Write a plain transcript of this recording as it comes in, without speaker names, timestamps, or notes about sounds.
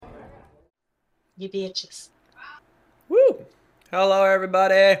You bitches. Woo! Hello,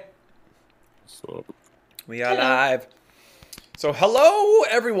 everybody. So, We are Hello. live. So, hello,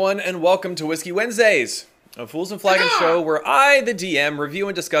 everyone, and welcome to Whiskey Wednesdays, a Fools and Flagons show where I, the DM, review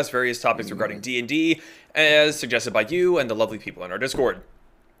and discuss various topics regarding D&D, as suggested by you and the lovely people in our Discord.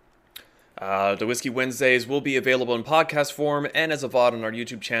 The Whiskey Wednesdays will be available in podcast form and as a VOD on our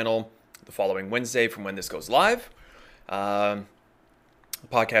YouTube channel the following Wednesday from when this goes live. The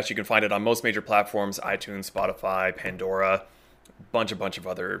podcast, you can find it on most major platforms: iTunes, Spotify, Pandora, bunch of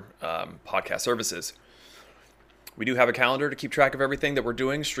other podcast services. We do have a calendar to keep track of everything that we're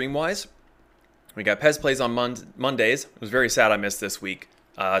doing stream-wise. We got Pez Plays on Mondays. It was very sad I missed this week.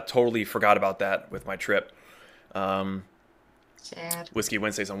 Totally forgot about that with my trip. Sad. Whiskey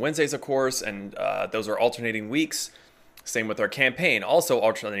Wednesdays on Wednesdays, of course, and those are alternating weeks. Same with our campaign, also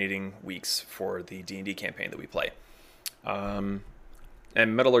alternating weeks for the D&D campaign that we play.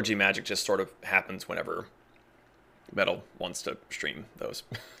 And Metallurgy Magic just sort of happens whenever Metal wants to stream those.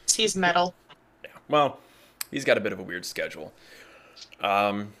 He's metal. Yeah, well, he's got a bit of a weird schedule.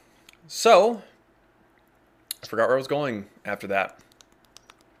 So, I forgot where I was going after that.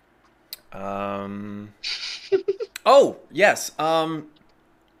 Oh, yes.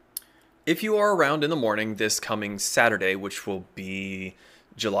 If you are around in the morning this coming Saturday, which will be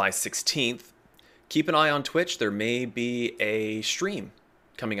July 16th, keep an eye on Twitch. There may be a stream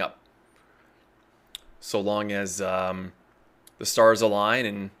coming up. So long as the stars align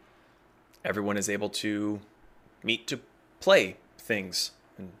and everyone is able to meet to play things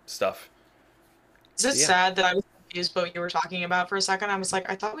and stuff. Is it Yeah. sad that I was confused by what you were talking about for a second? I was like,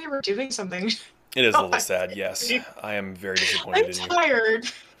 I thought we were doing something. It is a little sad, yes. I am very disappointed I'm in you.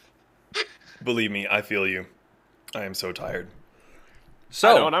 tired. Believe me, I feel you. I am so tired. I know,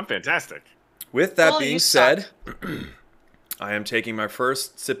 So, and I'm fantastic. with that Well, being you said, I am taking my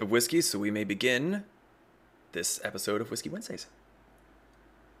first sip of whiskey, so we may begin this episode of Whiskey Wednesdays.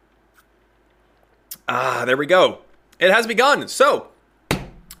 Ah, there we go. It has begun. So,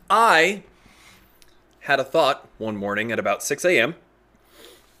 I had a thought one morning at about 6 a.m.,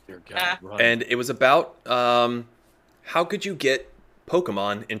 Dear Ah. God, run. and it was about how could you get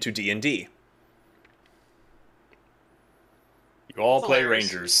Pokemon into D&D? You all play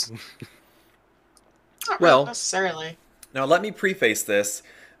Hilarious. Rangers. Not Well- really necessarily. Now, let me preface this.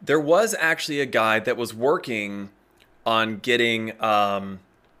 There was actually a guy that was working on getting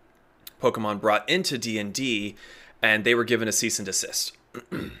Pokemon brought into D&D, and they were given a cease and desist.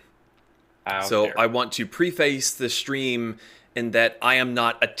 Out So there. I want to preface the stream in that I am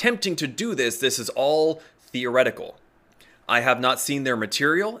not attempting to do this. This is all theoretical. I have not seen their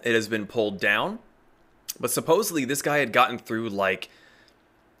material. It has been pulled down. But supposedly this guy had gotten through like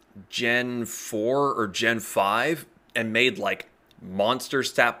Gen 4 or Gen 5 and made like monster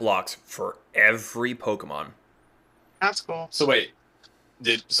stat blocks for every Pokemon. That's cool. So wait,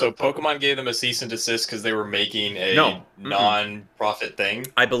 so Pokemon gave them a cease and desist because they were making a No. Mm-mm. non-profit thing?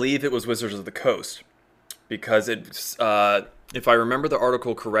 I believe it was Wizards of the Coast, because it's if I remember the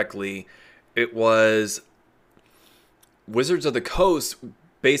article correctly, it was Wizards of the Coast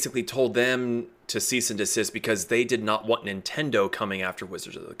basically told them to cease and desist because they did not want Nintendo coming after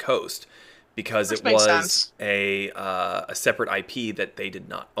Wizards of the Coast, because Which it makes was sense. a separate IP that they did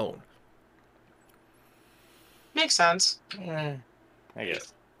not own. Makes sense. I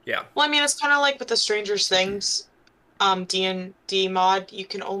guess. Yeah. Well, I mean, it's kind of like with the Stranger Things D&D mod. You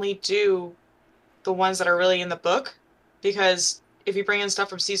can only do the ones that are really in the book, because if you bring in stuff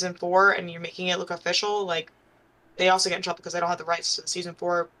from season 4 and you're making it look official, like, they also get in trouble because they don't have the rights to the season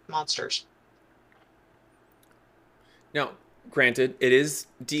 4 monsters. Now, granted, it is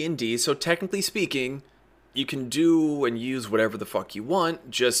D&D, so technically speaking, you can do and use whatever the fuck you want.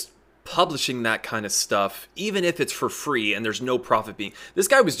 Just publishing that kind of stuff, even if it's for free and there's no profit being... This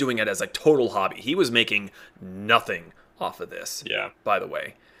guy was doing it as a total hobby. He was making nothing off of this, Yeah. by the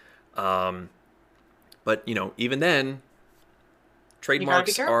way. But, you know, even then,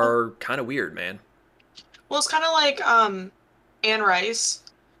 trademarks careful. are kind of weird, man. Well, it's kind of like Anne Rice,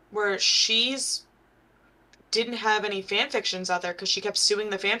 where she's didn't have any fan fictions out there because she kept suing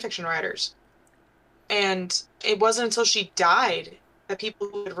the fan fiction writers. And it wasn't until she died that people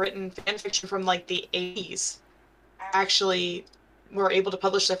who had written fan fiction from like the 80s actually were able to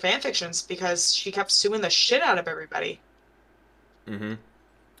publish their fan fictions, because she kept suing the shit out of everybody. Mm-hmm.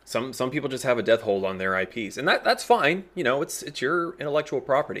 Some people just have a death hold on their IPs, and that's fine. You know, it's your intellectual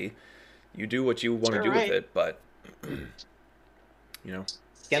property. You do what you want to Sure, do right. with it, but you know,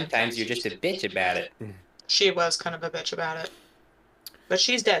 Sometimes you're just a bitch about it. She was kind of a bitch about it. But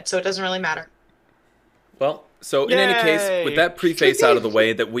she's dead, so it doesn't really matter. Well, so in any case, with Yay! that preface out of the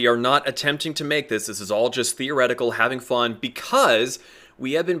way, that we are not attempting to make this. This is all just theoretical, having fun, because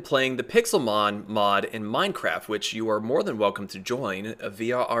we have been playing the Pixelmon mod in Minecraft, which you are more than welcome to join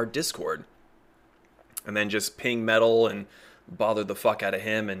via our Discord. And then just ping Metal and bother the fuck out of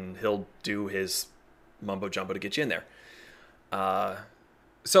him, and he'll do his mumbo jumbo to get you in there.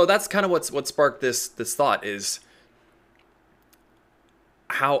 So that's kind of what sparked this thought is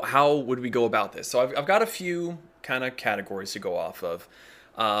how would we go about this? So I've got a few kind of categories to go off of,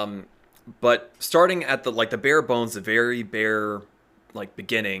 but starting at the bare bones, the very bare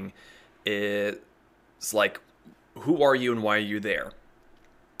beginning, it's like, who are you and why are you there?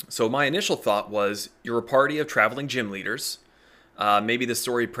 So my initial thought was you're a party of traveling gym leaders. Maybe the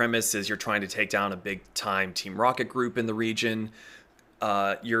story premise is you're trying to take down a big time Team Rocket group in the region.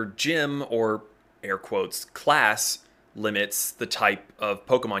 Your gym, or air quotes, class limits the type of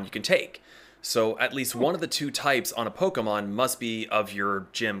Pokemon you can take. So at least one of the two types on a Pokemon must be of your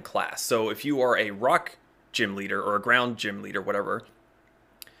gym class. So if you are a rock gym leader or a ground gym leader, whatever,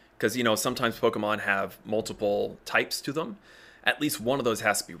 because, sometimes Pokemon have multiple types to them, at least one of those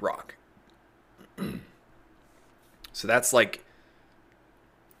has to be rock. So that's like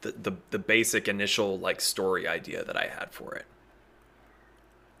the basic initial story idea that I had for it.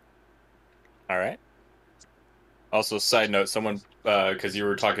 All right. Also, side note, someone, because you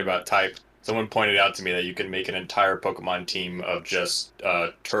were talking about type, someone pointed out to me that you can make an entire Pokemon team of just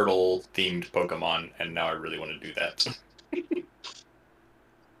turtle-themed Pokemon, and now I really want to do that.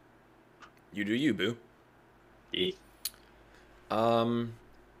 You do you, boo. Yeah.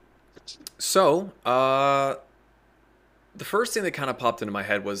 So, the first thing that kind of popped into my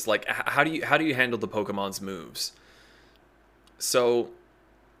head was how do you handle the Pokemon's moves? So,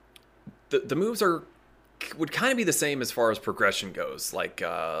 the moves would kind of be the same as far as progression goes,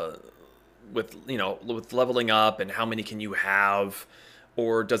 with leveling up and how many can you have,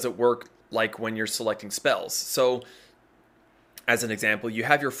 or does it work like when you're selecting spells? So, as an example, you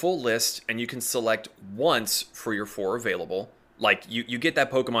have your full list and you can select once for your 4 available. Like you get that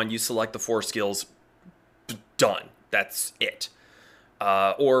Pokemon, you select the 4 skills, done. That's it.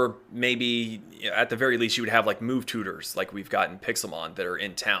 Or maybe at the very least you would have move tutors like we've got in Pixelmon that are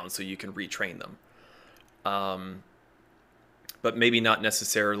in town so you can retrain them. But maybe not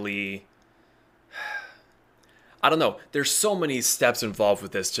necessarily. I don't know. There's so many steps involved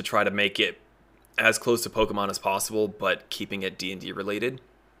with this to try to make it as close to Pokemon as possible, but keeping it D&D related.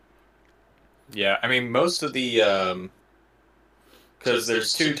 Yeah, I mean, most of the because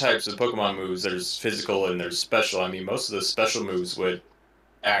there's 2 types of Pokemon moves. There's physical and there's special. I mean, most of the special moves would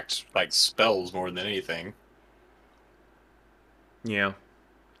act like spells more than anything. Yeah.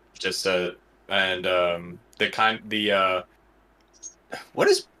 Just what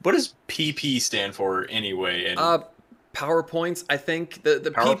does PP stand for anyway? And Power points, I think.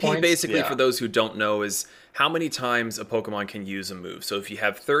 The Power PP, points? basically, Yeah. for those who don't know, is how many times a Pokemon can use a move. So if you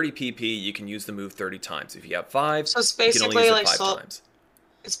have 30 PP, you can use the move 30 times. If you have 5, So it's you can only basically use it 5 times.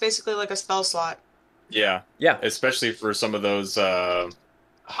 It's basically like a spell slot. yeah, Yeah. especially for some of those,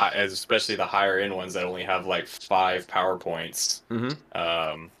 especially the higher end ones that only have 5 power points.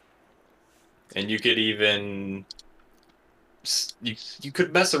 Mm-hmm. And you could even you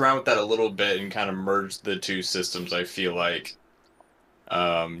could mess around with that a little bit and kind of merge the 2 systems. I feel like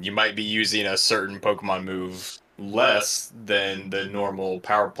you might be using a certain Pokemon move less than the normal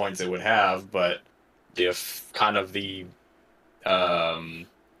power points it would have, but if kind of the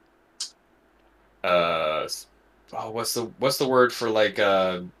what's the word for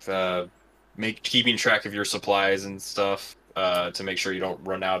keeping track of your supplies and stuff to make sure you don't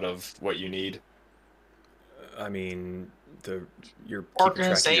run out of what you need. I mean, you're keeping track of your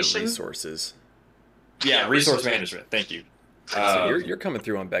Organization? resources. Yeah, resource management. Thank you. So you're coming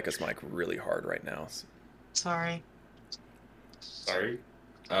through on Becca's mic really hard right now. Sorry. Sorry.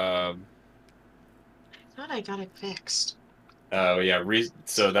 I thought I got it fixed. Yeah.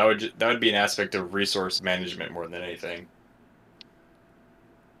 So that would be an aspect of resource management more than anything.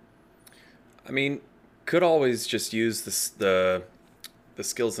 I mean, could always just use the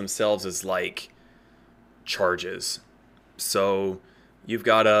skills themselves as charges. So you've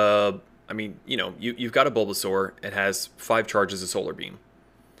got you've got a Bulbasaur. It has 5 charges of Solar Beam.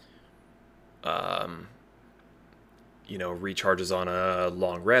 Recharges on a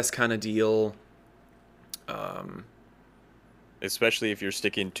long rest kind of deal. Especially if you're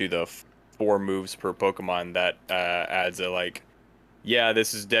sticking to the 4 moves per Pokemon, that adds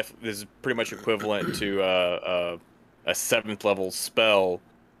this is pretty much equivalent to a 7th level spell,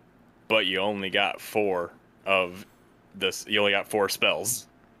 but you only got 4 of this. You only got 4 spells.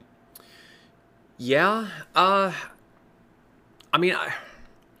 Yeah. I mean,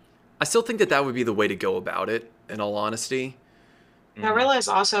 I still think that would be the way to go about it, in all honesty. Now realize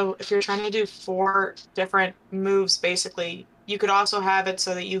also, if you're trying to do 4 different moves, basically, you could also have it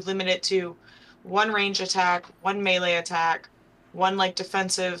so that you limit it to 1 range attack, 1 melee attack, 1 like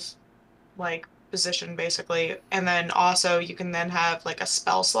defensive like position basically, and then also you can then have like a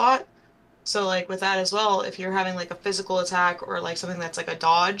spell slot. So like with that as well, if you're having like a physical attack or like something that's like a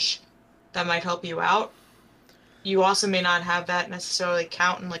dodge, that might help you out. You also may not have that necessarily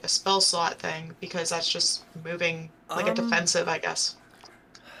count in like a spell slot thing because that's just moving like a defensive, I guess.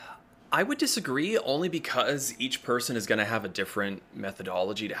 I would disagree only because each person is going to have a different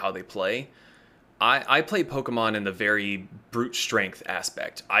methodology to how they play. I play Pokemon in the very brute strength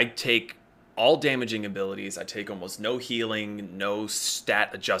aspect. I take all damaging abilities. I take almost no healing, no stat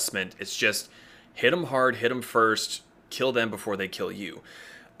adjustment. It's just hit them hard, hit them first, kill them before they kill you.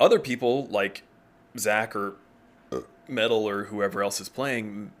 Other people, like Zach or Metal or whoever else is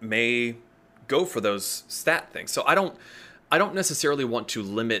playing, may go for those stat things. So I don't necessarily want to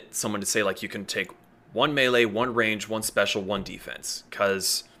limit someone to say like you can take 1 melee, 1 range, 1 special, 1 defense,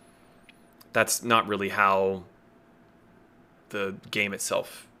 because that's not really how the game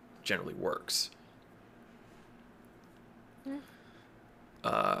itself generally works.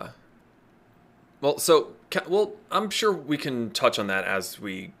 Well, I'm sure we can touch on that as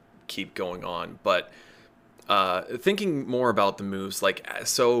we keep going on, but thinking more about the moves, like,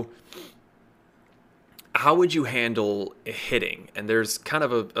 so how would you handle hitting? And there's kind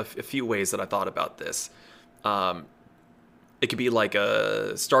of a few ways that I thought about this. It could be like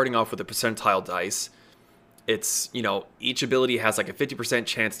starting off with a percentile dice. It's, each ability has like a 50%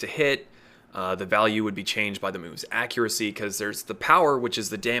 chance to hit. The value would be changed by the move's accuracy, because there's the power, which is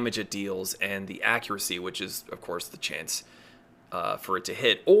the damage it deals, and the accuracy, which is, of course, the chance for it to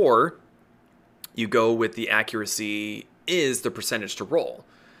hit. Or you go with the accuracy is the percentage to roll.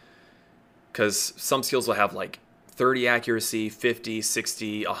 Because some skills will have like 30 accuracy, 50,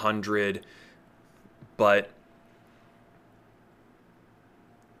 60, 100. But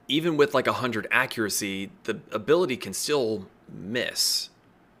even with like 100 accuracy, the ability can still miss.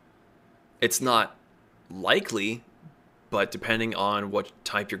 It's not likely, but depending on what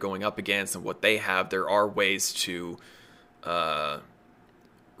type you're going up against and what they have, there are ways to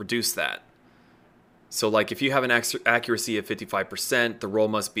reduce that. So like if you have an accuracy of 55%, the roll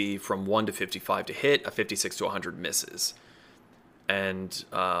must be from 1 to 55 to hit, a 56 to 100 misses. And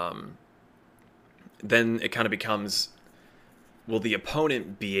then it kind of becomes, will the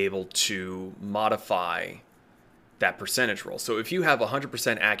opponent be able to modify that percentage roll? So if you have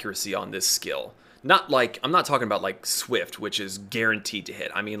 100% accuracy on this skill, I'm not talking about like Swift, which is guaranteed to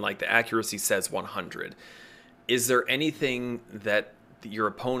hit. I mean like the accuracy says 100. Is there anything that your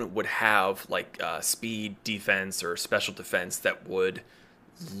opponent would have, like speed, defense, or special defense, that would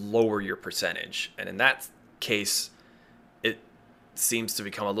lower your percentage? And in that case, it seems to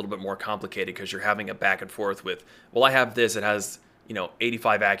become a little bit more complicated, because you're having a back and forth with, well, I have this, it has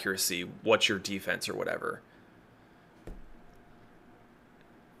 85 accuracy, what's your defense or whatever.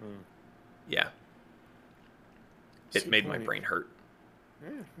 Yeah, it made my brain hurt.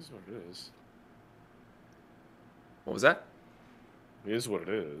 Yeah, that's what it is. What was that? It is what it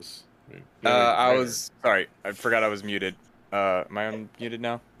is. I was sorry. I forgot I was muted. Am I unmuted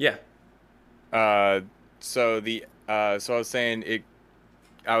now? Yeah. So I was saying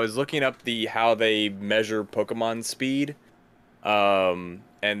I was looking up how they measure Pokemon speed. And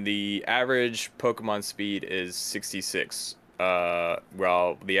the average Pokemon speed is 66.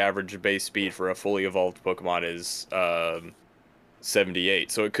 While the average base speed for a fully evolved Pokemon is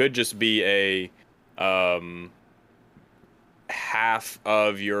 78. So it could just be a half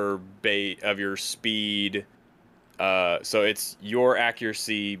of your speed. So it's your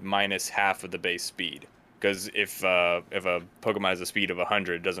accuracy minus half of the base speed. Because if a Pokemon has a speed of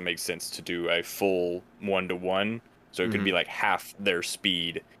 100, it doesn't make sense to do a full 1-to-1. So it could be like half their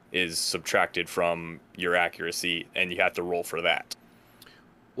speed is subtracted from your accuracy, and you have to roll for that.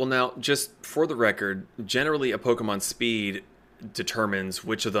 Well, now, just for the record, generally a Pokemon's speed determines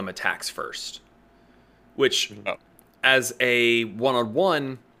which of them attacks first. Which, as a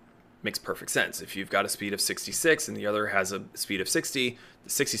one-on-one, makes perfect sense. If you've got a speed of 66 and the other has a speed of 60, the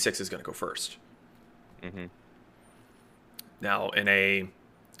 66 is going to go first. Mm-hmm. Now, in a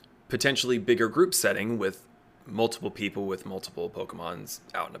potentially bigger group setting with multiple people with multiple Pokemons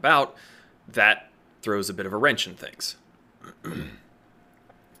out and about, that throws a bit of a wrench in things.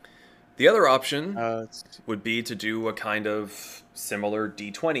 The other option would be to do a kind of similar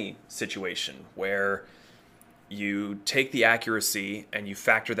D20 situation where you take the accuracy and you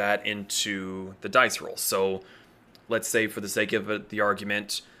factor that into the dice roll. So let's say, for the sake of the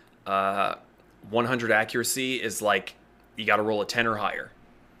argument, 100 accuracy is like you got to roll a 10 or higher.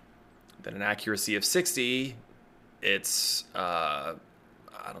 Then an accuracy of 60, it's, I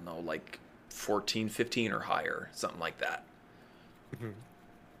don't know, like 14, 15 or higher, something like that.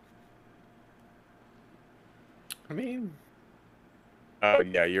 I mean, Oh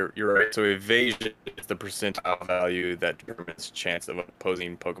yeah, you're right. So evasion is the percentile value that determines chance of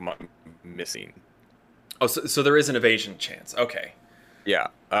opposing Pokemon missing. Oh, so there is an evasion chance. Okay. Yeah.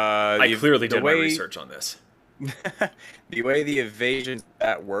 I clearly did my research on this. The way the evasion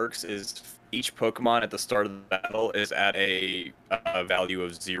stat works is each Pokemon at the start of the battle is at a value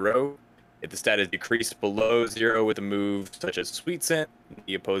of 0. If the stat is decreased below 0 with a move such as Sweet Scent,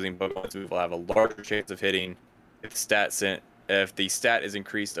 the opposing Pokemon's move will have a larger chance of hitting. If the stat is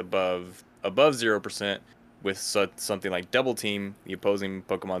increased above 0% with something like Double Team, the opposing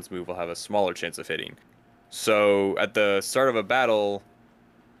Pokemon's move will have a smaller chance of hitting. So at the start of a battle,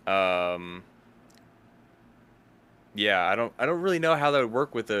 yeah, I don't really know how that would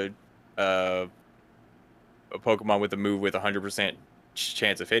work with a Pokemon with a move with 100%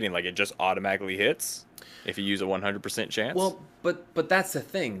 chance of hitting. Like, it just automatically hits if you use a 100% chance. Well, but that's the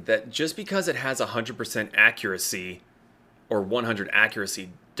thing, that just because it has 100% accuracy or 100 accuracy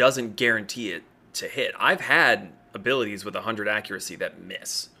doesn't guarantee it to hit. I've had abilities with 100 accuracy that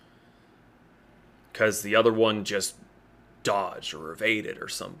miss because the other one just dodged or evaded or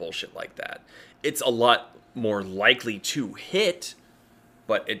some bullshit like that. It's a lot more likely to hit,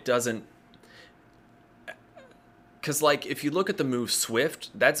 but it doesn't. Because, like, if you look at the move Swift,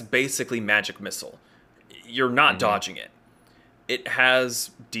 that's basically Magic Missile. You're not dodging it. It has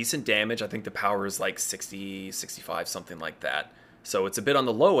decent damage. I think the power is like 60, 65, something like that. So it's a bit on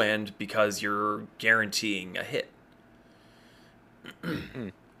the low end because you're guaranteeing a hit.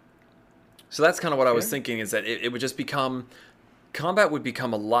 So that's kind of what I was thinking, is that it would just become... Combat would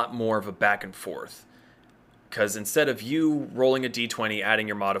become a lot more of a back and forth. Because instead of you rolling a d20, adding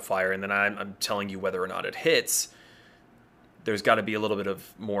your modifier, and then I'm telling you whether or not it hits... There's got to be a little bit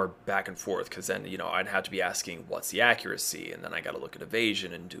of more back and forth, because then, I'd have to be asking what's the accuracy, and then I got to look at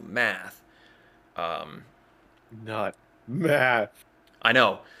evasion and do math. not math. I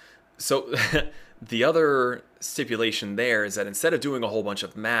know. So the other stipulation there is that instead of doing a whole bunch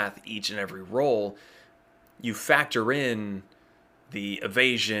of math each and every roll, you factor in the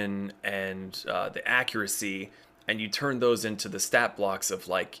evasion and the accuracy, and you turn those into the stat blocks of,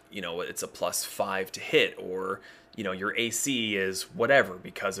 like, it's a +5 to hit, or... your AC is whatever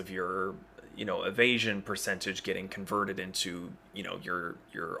because of your, evasion percentage getting converted into, your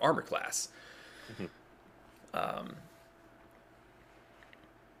armor class.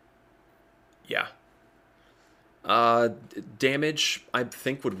 Yeah. Damage, I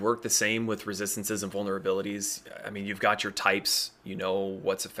think, would work the same with resistances and vulnerabilities. I mean, you've got your types,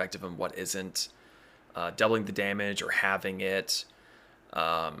 what's effective and what isn't. Doubling the damage or halving it.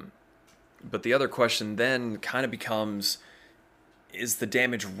 But the other question then kind of becomes, is the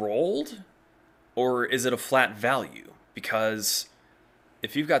damage rolled or is it a flat value? Because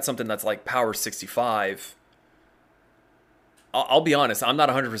if you've got something that's like power 65, I'll be honest, I'm not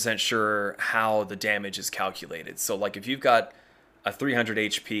 100% sure how the damage is calculated. So, like, if you've got a 300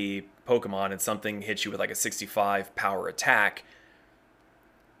 HP Pokemon and something hits you with like a 65 power attack,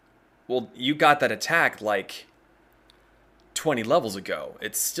 well, you got that attack like 20 levels ago.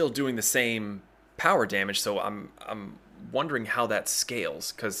 It's still doing the same power damage, so I'm wondering how that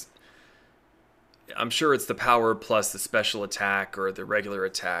scales, because I'm sure it's the power plus the special attack or the regular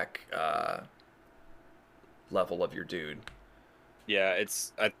attack level of your dude. Yeah,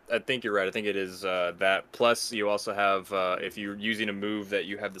 I think you're right. I think it is that. Plus, you also have, if you're using a move that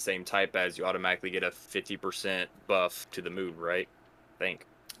you have the same type as, you automatically get a 50% buff to the move, right? I think.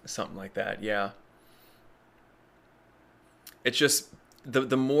 Something like that, yeah. It's just,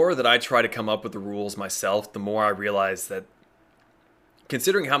 the more that I try to come up with the rules myself, the more I realize that,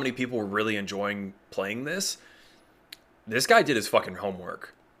 considering how many people were really enjoying playing this guy did his fucking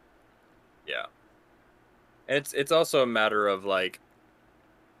homework. Yeah. And it's also a matter of, like,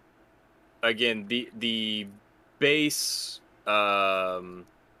 again, the base kind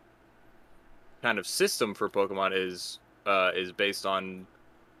of system for Pokemon is based on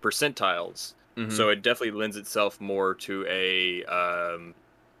percentiles. Mm-hmm. So it definitely lends itself more to a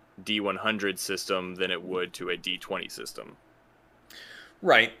D100 system than it would to a D20 system.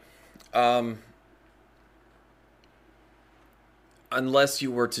 Right. Unless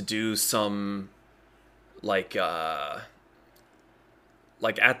you were to do some, like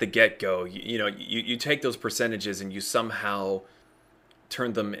like at the get-go, you take those percentages and you somehow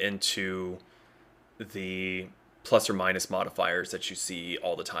turn them into the plus or minus modifiers that you see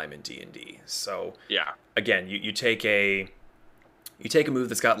all the time in D&D. So Yeah. again, you take a move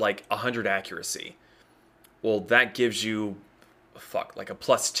that's got like 100 accuracy. Well, that gives you like a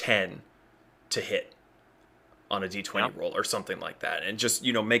plus 10 to hit on a D20 roll or something like that, and just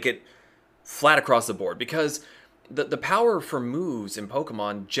make it flat across the board, because the power for moves in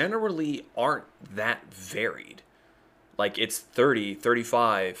Pokemon generally aren't that varied. Like it's 30,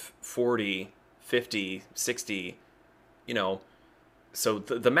 35, 40, 50, 60, so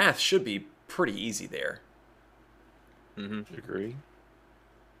the math should be pretty easy there. Mm-hmm. Agree.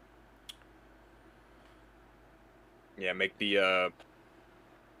 Yeah, make the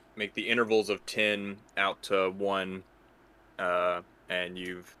intervals of 10 out to 1,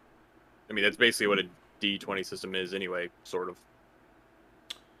 and that's basically what a D20 system is anyway, sort of.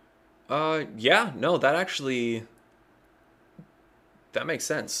 Yeah, no, that makes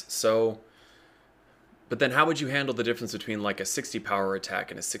sense. So, but then how would you handle the difference between like a 60 power attack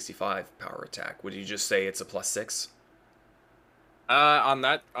and a 65 power attack? Would you just say it's a plus 6? On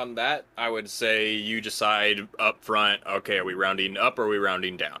that, I would say you decide up front. Okay, are we rounding up or are we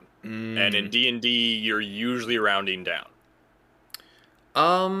rounding down? And in D&D, you're usually rounding down.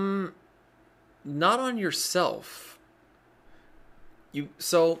 Not on yourself.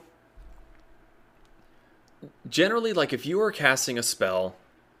 So generally, like if you are casting a spell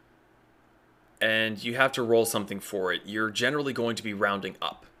and you have to roll something for it, you're generally going to be rounding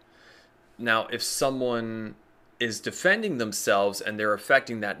up. Now, if someone is defending themselves and they're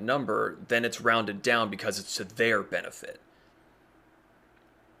affecting that number, then it's rounded down because it's to their benefit.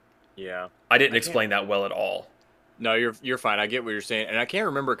 Yeah. I didn't explain that well at all. No, you're fine. I get what you're saying, and I can't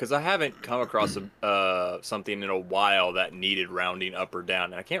remember because I haven't come across something in a while that needed rounding up or down,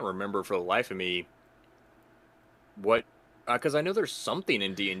 and I can't remember for the life of me what, because I know there's something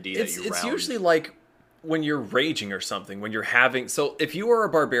in D&D that you round. It's usually like when you're raging or something, when you're having. So if you are a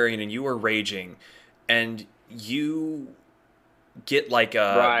barbarian and you are raging, and you get like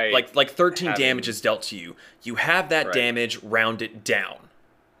like 13 damage is dealt to you, you have that damage rounded down.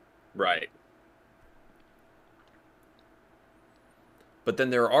 Right. But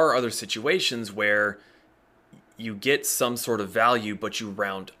then there are other situations where you get some sort of value, but you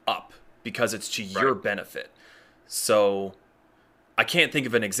round up because it's to your benefit. So I can't think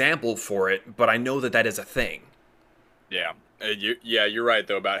of an example for it, but I know that is a thing. Yeah. You're right,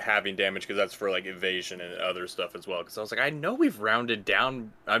 though, about having damage, because that's for like evasion and other stuff as well. Because I was like, I know we've rounded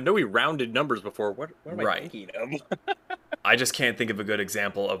down. I know we rounded numbers before. What am I thinking of? I just can't think of a good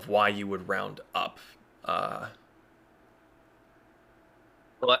example of why you would round up.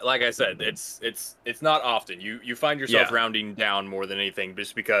 Like I said, it's not often. You find yourself rounding down more than anything,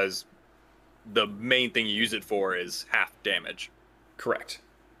 just because the main thing you use it for is half damage. Correct.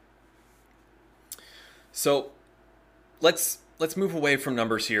 So let's move away from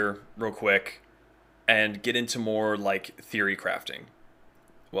numbers here real quick and get into more like theory crafting.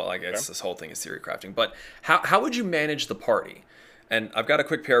 Well, I guess this whole thing is theory crafting, but how would you manage the party? And I've got a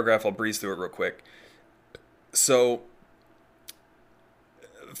quick paragraph. I'll breeze through it real quick. So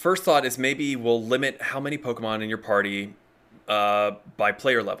first thought is maybe we'll limit how many Pokemon in your party by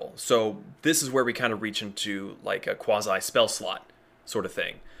player level. So this is where we kind of reach into like a quasi spell slot sort of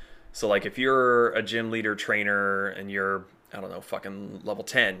thing. So like if you're a gym leader trainer and you're, I don't know, fucking level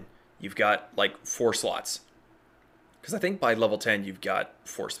 10, you've got like 4 slots. Because I think by level 10 you've got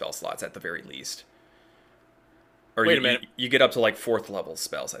 4 spell slots at the very least. Or Wait a minute. You get up to like 4th level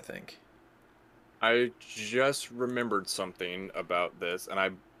spells, I think. I just remembered something about this, and I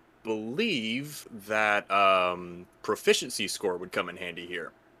believe that proficiency score would come in handy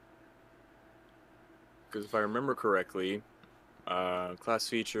here. Because if I remember correctly, class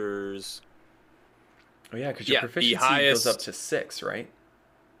features. Oh yeah, because your proficiency goes up to 6, right?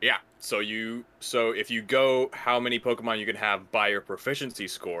 Yeah. So if you go how many Pokemon you can have by your proficiency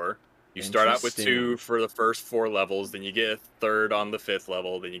score, you start out with 2 for the first 4 levels, then you get a 3rd on the 5th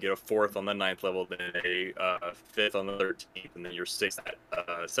level, then you get a 4th on the 9th level, then a 5th on the 13th, and then your 6th at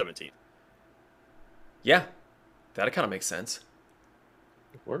 17th. Yeah, that kind of makes sense.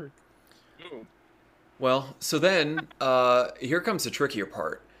 Word. Well, so then here comes the trickier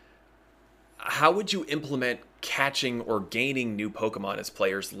part. How would you implement catching or gaining new Pokemon as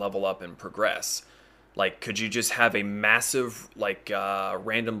players level up and progress? Like, could you just have a massive, like,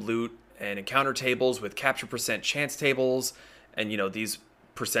 random loot and encounter tables with capture percent chance tables, and, these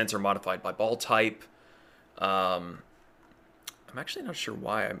percents are modified by ball type? I'm actually not sure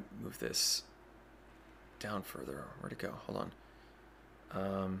why I moved this down further. Where'd it go? Hold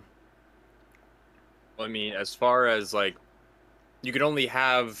I mean, as far as like, you can only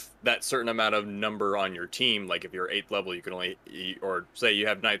have that certain amount of number on your team. Like if you're 8th level, you can only, or say you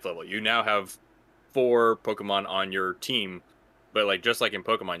have 9th level, you now have 4 Pokemon on your team. But like just like in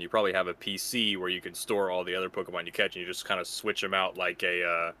Pokemon, you probably have a PC where you can store all the other Pokemon you catch, and you just kind of switch them out like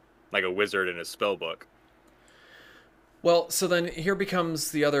a wizard in a spell book. Well, so then here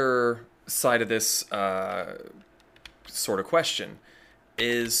becomes the other side of this sort of question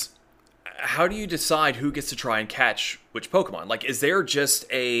is, how do you decide who gets to try and catch which Pokemon? Like, is there just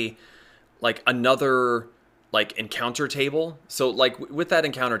another encounter table? So like with that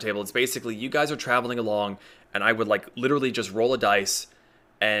encounter table, it's basically you guys are traveling along, and I would like literally just roll a dice,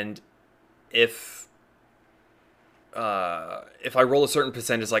 and if I roll a certain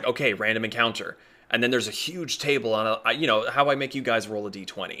percentage, like, okay, random encounter, and then there's a huge table on how I make you guys roll a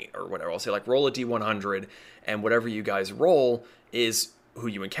d20 or whatever. I'll say like roll a d100, and whatever you guys roll is who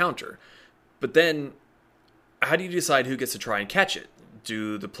you encounter. But then, how do you decide who gets to try and catch it?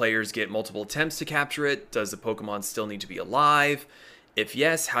 Do the players get multiple attempts to capture it? Does the Pokemon still need to be alive? If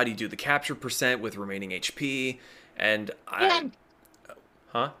yes, how do you do the capture percent with remaining HP? And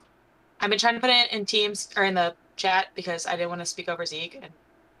Huh? I've been trying to put it in Teams or in the chat because I didn't want to speak over Zeke and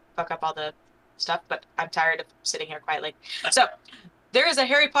fuck up all the stuff, but I'm tired of sitting here quietly. So, there is a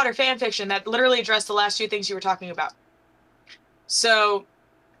Harry Potter fanfiction that literally addressed the last 2 things you were talking about. So,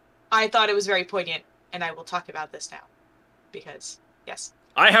 I thought it was very poignant, and I will talk about this now. Because, yes.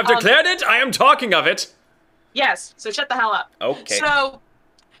 I have declared it! I am talking of it! Yes, so shut the hell up. Okay. So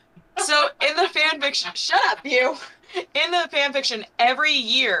in the fanfiction, shut up, you! In the fanfiction, every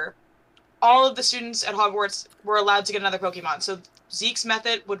year, all of the students at Hogwarts were allowed to get another Pokemon. So Zeke's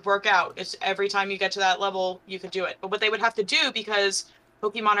method would work out. It's every time you get to that level, you could do it. But what they would have to do, because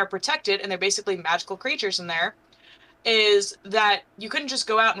Pokemon are protected, and they're basically magical creatures in there, is that you couldn't just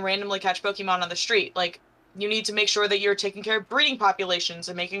go out and randomly catch Pokemon on the street. Like, you need to make sure that you're taking care of breeding populations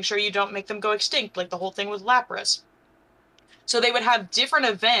and making sure you don't make them go extinct, like the whole thing with Lapras. So they would have different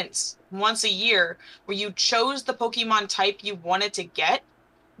events once a year where you chose the Pokemon type you wanted to get.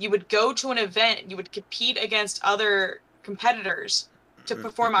 You would go to an event, you would compete against other competitors to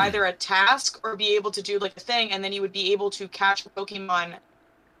perform either a task or be able to do like a thing, and then you would be able to catch a Pokemon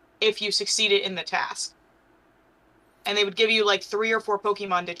if you succeeded in the task. And they would give you like 3 or 4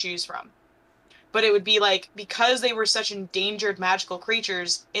 Pokemon to choose from. But it would be like, because they were such endangered magical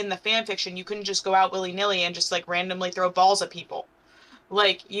creatures in the fanfiction, you couldn't just go out willy-nilly and just like randomly throw balls at people.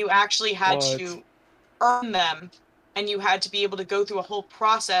 Like, you actually had to earn them, and you had to be able to go through a whole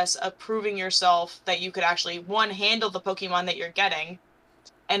process of proving yourself that you could actually, 1, handle the Pokemon that you're getting,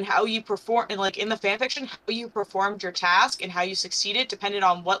 and how you perform, and like in the fanfiction, how you performed your task and how you succeeded depended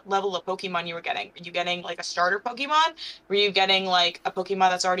on what level of Pokemon you were getting. Were you getting like a starter Pokemon? Were you getting like a Pokemon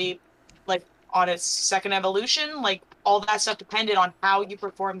that's already like on its 2nd evolution? Like, all that stuff depended on how you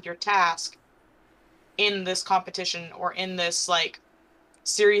performed your task in this competition or in this like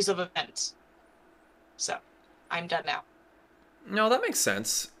series of events. So, I'm done now. No, that makes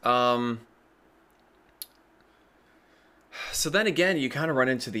sense. So then again, you kind of run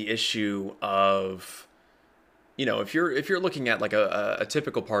into the issue of, if you're looking at like a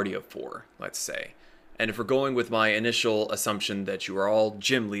typical party of 4, let's say, and if we're going with my initial assumption that you are all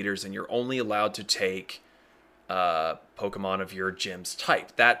gym leaders and you're only allowed to take Pokemon of your gym's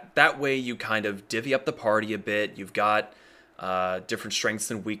type, that way you kind of divvy up the party a bit. You've got different strengths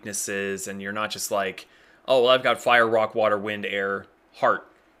and weaknesses, and you're not just like, oh, well, I've got fire, rock, water, wind, air, heart,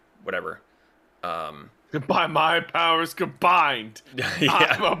 whatever. By my powers combined,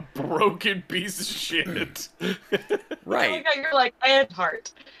 Yeah. I'm a broken piece of shit. Right. You're like, I had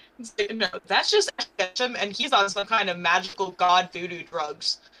heart. No, that's just Ketchum, and he's on some kind of magical god voodoo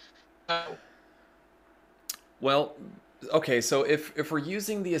drugs. Oh. Well, okay, so if we're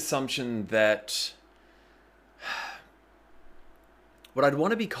using the assumption that what I'd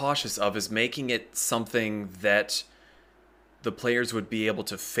want to be cautious of is making it something that the players would be able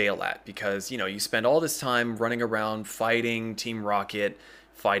to fail at, because, you spend all this time running around fighting Team Rocket,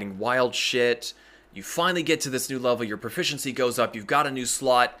 fighting wild shit. You finally get to this new level, your proficiency goes up, you've got a new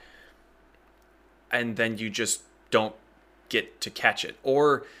slot, and then you just don't get to catch it.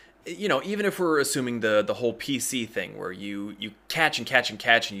 Or, even if we're assuming the whole PC thing where you catch and catch and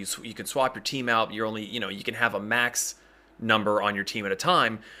catch, and you can swap your team out, you're only, you can have a max number on your team at a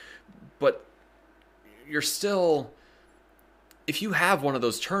time, but you're still, if you have one of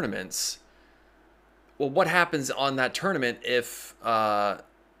those tournaments, well, what happens on that tournament if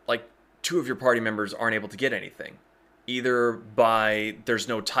like 2 of your party members aren't able to get anything? Either there's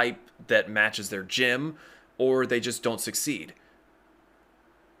no type that matches their gym, or they just don't succeed.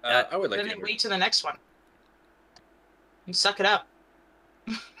 I would like Then to they interject. wait to the next one. And suck it up.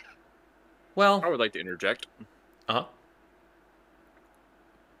 Well, I would like to interject. uh-huh.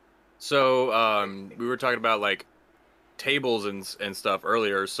 So, we were talking about like tables and stuff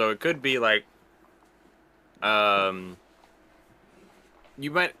earlier. So it could be like, you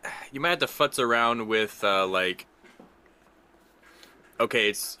might have to futz around with like, okay,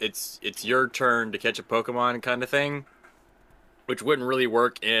 it's your turn to catch a Pokemon kind of thing, which wouldn't really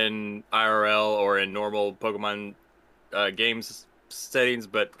work in IRL or in normal Pokemon games settings,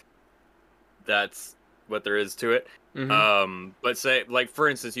 but that's what there is to it. Mhm. But say, like, for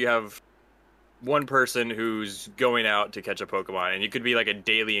instance, you have one person who's going out to catch a Pokemon, and it could be like a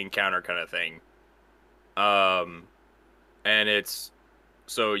daily encounter kind of thing. And it's,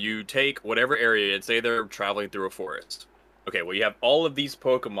 so you take whatever area, and say they're traveling through a forest. Okay, well, you have all of these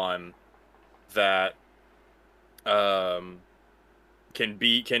Pokemon that can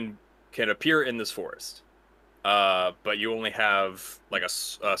appear in this forest. But you only have like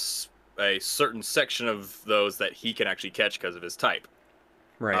a certain section of those that he can actually catch because of his type.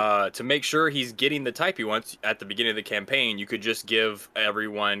 Right. To make sure he's getting the type he wants at the beginning of the campaign, you could just give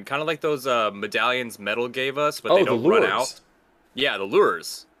everyone kind of like those medallions Metal gave us, but they the don't lures. run out. Yeah, the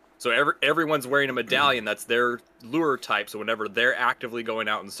lures. So everyone's wearing a medallion that's their lure type. So whenever they're actively going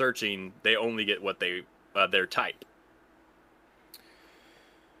out and searching, they only get what their type.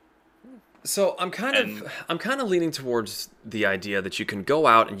 So I'm kind of leaning towards the idea that you can go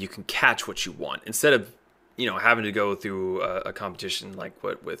out and you can catch what you want instead of, having to go through a competition like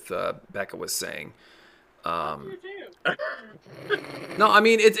what with Becca was saying. No, I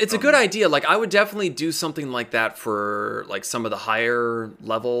mean it's a good idea. Like I would definitely do something like that for like some of the higher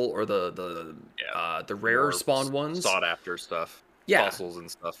level or the rarer More spawn ones. sought after stuff. Yeah. Fossils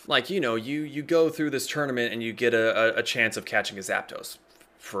and stuff. Like you go through this tournament and you get a chance of catching a Zapdos,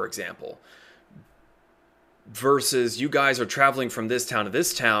 for example. Versus you guys are traveling from this town to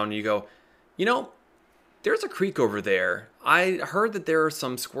this town, and you go, there's a creek over there. I heard that there are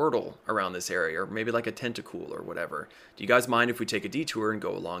some Squirtle around this area, or maybe like a Tentacool or whatever. Do you guys mind if we take a detour and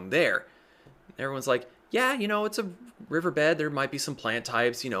go along there? And everyone's like, yeah, it's a riverbed. There might be some plant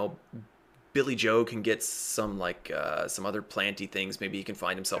types. Billy Joe can get some some other planty things. Maybe he can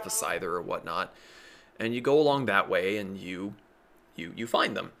find himself a Scyther or whatnot. And you go along that way, and you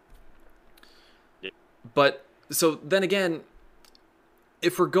find them. Yeah. But so then again,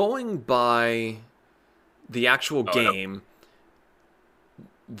 if we're going by the actual game,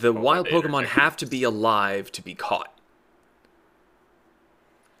 the wild Pokemon have to be alive to be caught.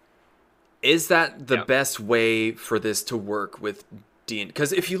 Is that the best way for this to work with D&D?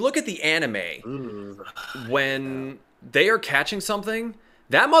 Because if you look at the anime, when they are catching something,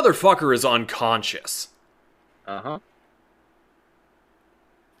 that motherfucker is unconscious. Uh-huh.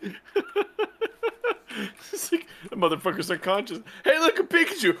 It's like, the motherfucker's unconscious. Hey, look, a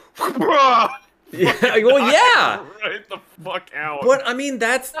Pikachu! Yeah, well, yeah. Right the fuck out. But I mean,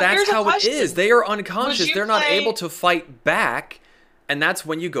 that's here's a how it question. is. They are unconscious. Would you They're not play- able to fight back, and that's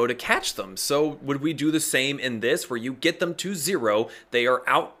when you go to catch them. So would we do the same in this, where you get them to 0, they are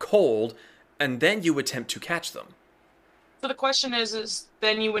out cold, and then you attempt to catch them? So the question is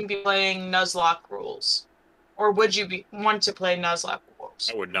then you wouldn't be playing Nuzlocke rules, or would you want to play Nuzlocke rules?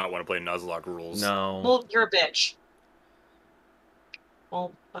 I would not want to play Nuzlocke rules. No. Well, you're a bitch.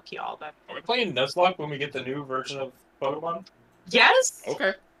 Well, fuck y'all then. Are we playing Nuzlocke when we get the new version of Pokemon? Yes,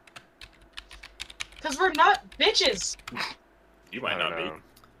 Okay. because we're not bitches. You might not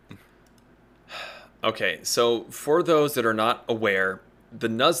be. Okay, so for those that are not aware, the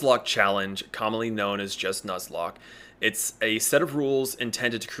Nuzlocke Challenge, commonly known as just Nuzlocke, it's a set of rules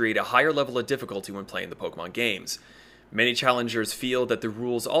intended to create a higher level of difficulty when playing the Pokemon games. Many challengers feel that the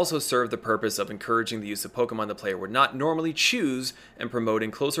rules also serve the purpose of encouraging the use of Pokemon the player would not normally choose and promoting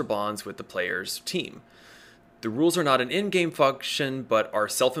closer bonds with the player's team. The rules are not an in-game function, but are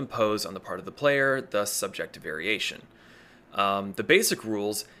self-imposed on the part of the player, thus subject to variation. The basic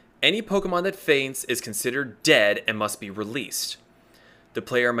rules: any Pokemon that faints is considered dead and must be released. The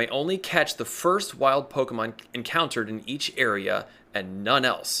player may only catch the first wild Pokemon encountered in each area and none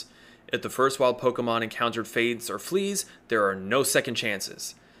else. If the first wild Pokemon encountered faints or flees, there are no second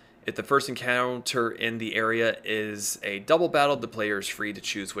chances. If the first encounter in the area is a double battle, the player is free to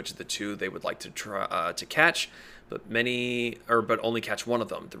choose which of the two they would like to try to catch, but only catch one of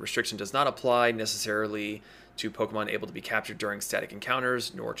them. The restriction does not apply necessarily to Pokemon able to be captured during static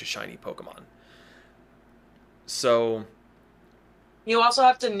encounters, nor to shiny Pokemon. So You also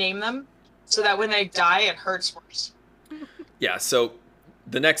have to name them so that when they die, it hurts worse. yeah, so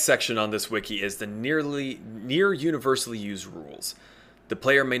the next section on this wiki is the near universally used rules. The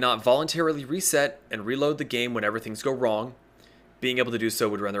player may not voluntarily reset and reload the game whenever things go wrong. Being able to do so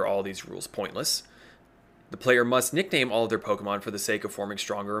would render all these rules pointless. The player must nickname all of their Pokemon for the sake of forming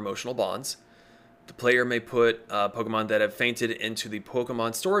stronger emotional bonds. The player may put Pokemon that have fainted into the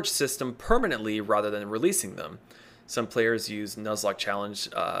Pokemon storage system permanently rather than releasing them. Some players use Nuzlocke Challenge,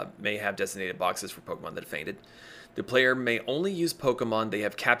 may have designated boxes for Pokemon that have fainted. The player may only use Pokemon they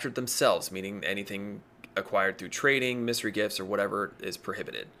have captured themselves, meaning anything acquired through trading, mystery gifts, or whatever is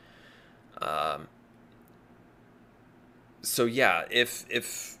prohibited. So yeah,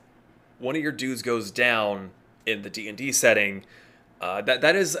 if one of your dudes goes down in the D&D setting,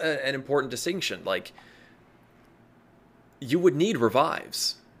 that is an important distinction. Like, you would need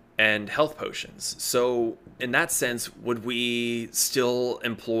revives and health potions. So in that sense, would we still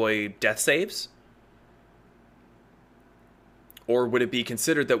employ death saves? Or would it be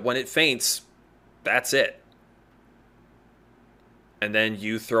considered that when it faints, that's it? And then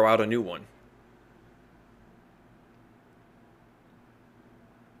you throw out a new one?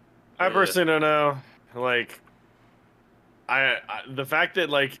 I personally don't know. Like, I the fact that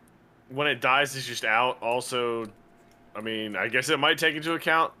like when it dies it's just out. Also, I mean, I guess it might take into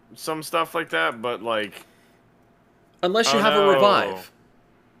account some stuff like that, but like, unless you have a revive.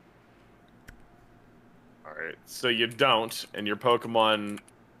 All right, so you don't, and your Pokemon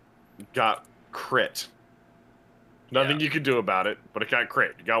got crit. Nothing you could do about it, but it got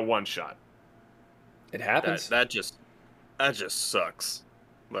crit. You got one shot. It happens. That just sucks.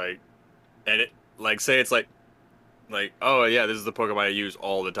 Like, and it like say it's like oh yeah, this is the Pokemon I use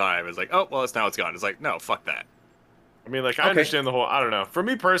all the time. It's like, oh well, now it's gone. It's like, no, fuck that. I mean, like, I understand the whole. I don't know. For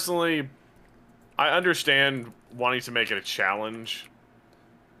me personally, I understand wanting to make it a challenge.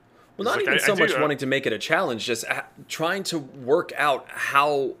 Well, not like, even so much wanting to make it a challenge, just trying to work out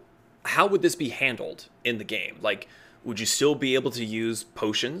how would this be handled in the game. Like, would you still be able to use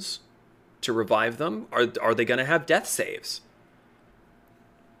potions to revive them? Are they going to have death saves?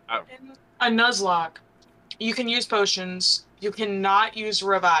 In a Nuzlocke, you can use potions. You cannot use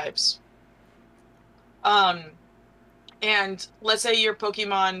revives. And let's say your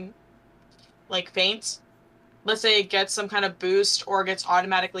Pokemon, like, faints. Let's say it gets some kind of boost or gets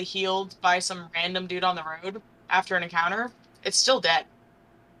automatically healed by some random dude on the road after an encounter. It's still dead.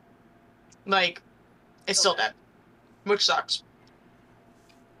 Like, it's still dead. Which sucks.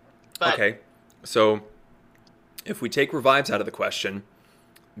 But, okay, so if we take revives out of the question,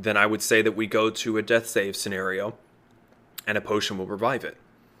 then I would say that we go to a death save scenario, and a potion will revive it.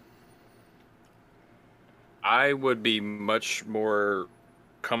 I would be much more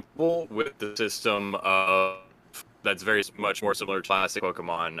comfortable with the system of that's very much more similar to classic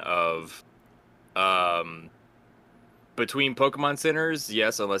Pokemon of between Pokemon centers.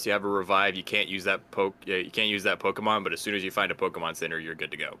 Yes, unless you have a revive, you can't use that you can't use that Pokemon. But as soon as you find a Pokemon center, you're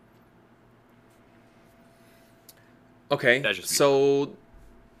good to go. Okay, so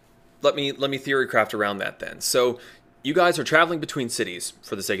let me theorycraft around that then. So you guys are traveling between cities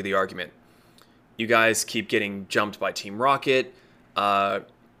for the sake of the argument. You guys keep getting jumped by Team Rocket.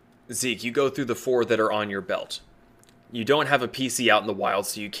 Zeke, you go through the 4 that are on your belt. You don't have a PC out in the wild,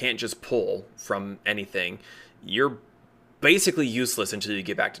 so you can't just pull from anything. You're basically useless until you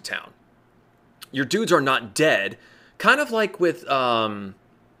get back to town. Your dudes are not dead. Kind of like with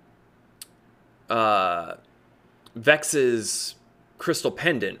Vex's Crystal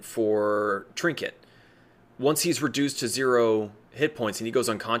Pendant for Trinket. Once he's reduced to 0 hit points and he goes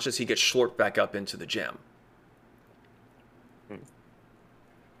unconscious, he gets slurped back up into the gem.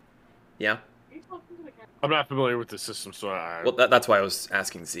 Yeah? I'm not familiar with the system, so Well, that's why I was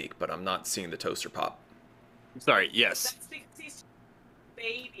asking Zeke, but I'm not seeing the toaster pop. Sorry, yes. That's because he's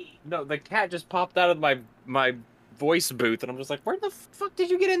baby. No, the cat just popped out of my voice booth, and I'm just like, where the fuck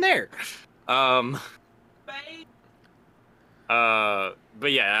did you get in there? Baby.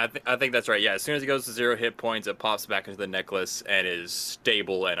 But yeah, I think that's right. Yeah, as soon as he goes to 0 hit points, it pops back into the necklace and is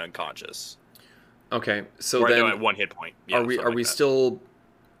stable and unconscious. Okay, so or then no, at 1 hit point. Yeah, are we still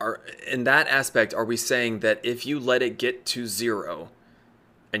in that aspect? Are we saying that if you let it get to 0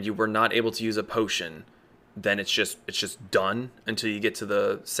 and you were not able to use a potion, then it's just done until you get to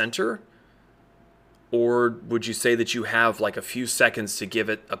the center? Or would you say that you have like a few seconds to give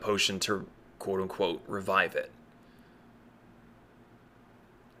it a potion to quote unquote revive it?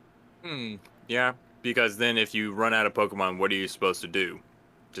 Yeah, because then if you run out of Pokemon, what are you supposed to do?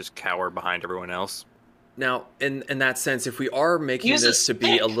 Just cower behind everyone else? Now, in that sense, if we are making this to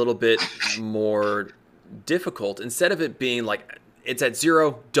be a little bit more difficult, instead of it being like it's at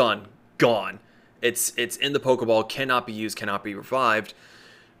 0, done, gone, it's in the Pokeball, cannot be used, cannot be revived.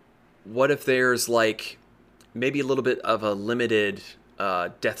 What if there's like maybe a little bit of a limited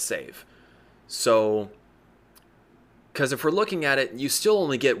death save. So, because if we're looking at it, you still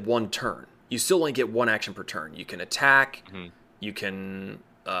only get one turn. You still only get one action per turn. You can attack. You can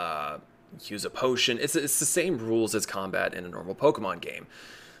use a potion. It's the same rules as combat in a normal Pokemon game.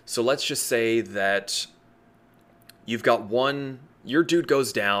 So let's just say that you've got one... Your dude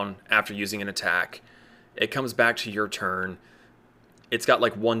goes down after using an attack. It comes back to your turn. It's got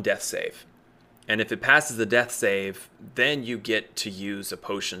like one death save. And if it passes the death save, then you get to use a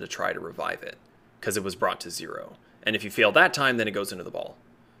potion to try to revive it, because it was brought to 0. And if you fail that time, then it goes into the ball.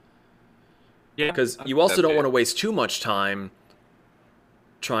 Yeah. Because you also don't want to waste too much time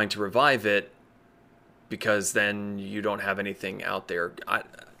trying to revive it, because then you don't have anything out there.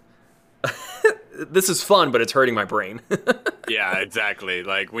 This is fun, but it's hurting my brain. Yeah, exactly.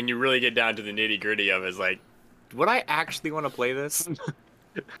 Like, when you really get down to the nitty-gritty of it, it's like, would I actually want to play this?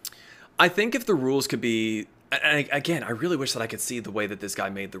 I think if the rules could be... And again, I really wish that I could see the way that this guy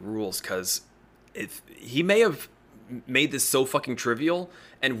made the rules, because if he may have made this so fucking trivial,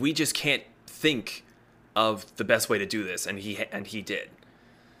 and we just can't think of the best way to do this, and he did.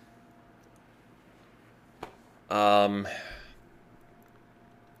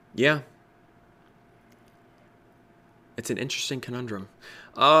 Yeah. It's an interesting conundrum.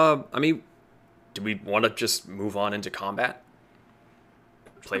 I mean, do we want to just move on into combat?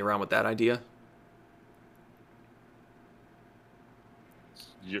 Play around with that idea?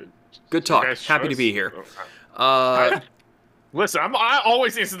 Good talk. Happy to be here. Listen, I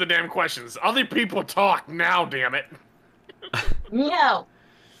always answer the damn questions. Other people talk now, damn it. No.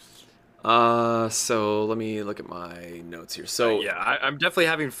 So let me look at my notes here. So yeah, I'm definitely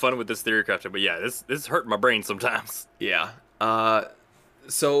having fun with this theory crafting, but yeah, this hurt my brain sometimes. Yeah.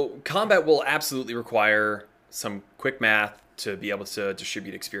 So combat will absolutely require some quick math to be able to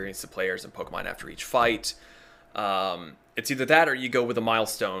distribute experience to players and Pokemon after each fight. It's either that or you go with a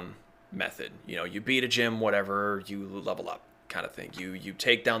milestone method. You know, you beat a gym, whatever, you level up, kind of thing. You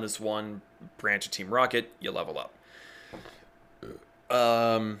take down this one branch of Team Rocket, you level up.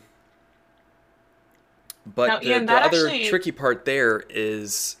 But now, Ian, the other actually... tricky part there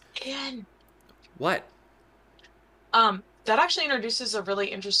is... Ian. What? That actually introduces a really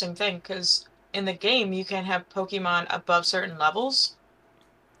interesting thing, because in the game, you can have Pokemon above certain levels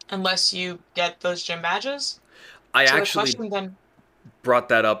unless you get those gym badges. I so actually then... brought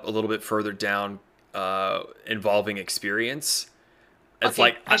that up a little bit further down, involving experience. It's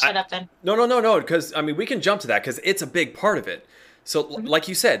okay, I shut up then. No, because, I mean, we can jump to that, because it's a big part of it. So, like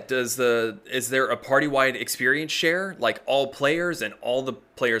you said, is there a party-wide experience share? Like, all players and all the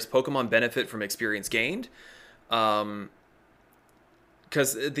players' Pokemon benefit from experience gained? Because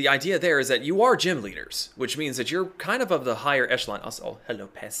the idea there is that you are gym leaders, which means that you're kind of the higher echelon. Also, hello,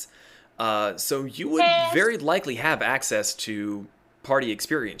 Pess. So you would very likely have access to party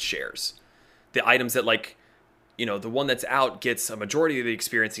experience shares. The items that, like, you know, the one that's out gets a majority of the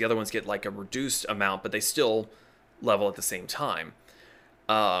experience, the other ones get, like, a reduced amount, but they still level at the same time.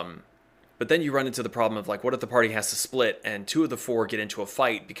 But then you run into the problem of, like, what if the party has to split and 2 of the 4 get into a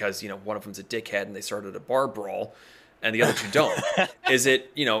fight because, you know, one of them's a dickhead and they started a bar brawl and the other 2 don't? Is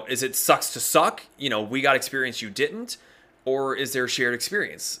it sucks to suck? You know, we got experience, you didn't? Or is there shared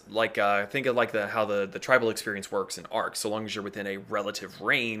experience? Like, think of like how the tribal experience works in Arc. So long as you're within a relative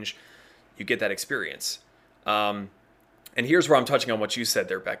range, you get that experience. And here's where I'm touching on what you said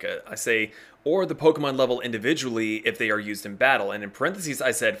there, Becca. I say, or the Pokemon level individually if they are used in battle. And in parentheses,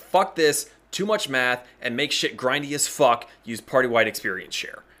 I said, fuck this, too much math, and make shit grindy as fuck, use party-wide experience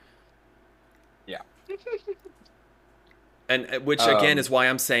share. Yeah. And which, again, is why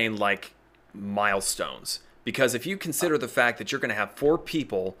I'm saying, like, milestones. Because if you consider the fact that you're going to have 4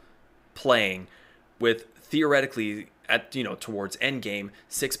 people playing with, theoretically, at, you know, towards endgame,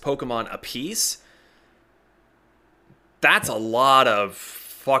 6 Pokemon apiece, that's a lot of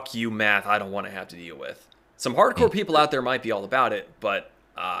fuck you math I don't want to have to deal with. Some hardcore people out there might be all about it, but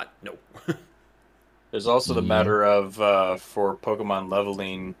no. There's also the matter of, for Pokemon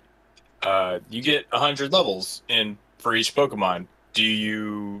leveling, you get 100 levels for each Pokemon. Do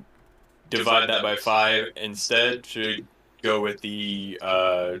you divide that by 5 instead to go with the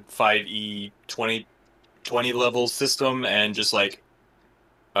 5e 20 level system and just like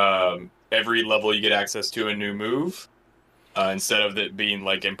every level you get access to a new move? Instead of it being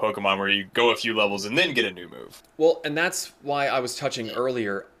like in Pokemon where you go a few levels and then get a new move. Well, and that's why I was touching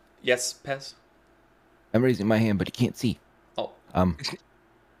earlier. Yes, Pez? I'm raising my hand, but you can't see. Oh.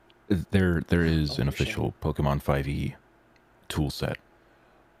 There is an official Pokemon 5e tool set.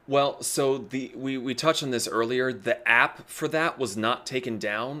 Well, so we touched on this earlier. The app for that was not taken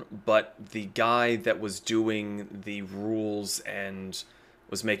down, but the guy that was doing the rules and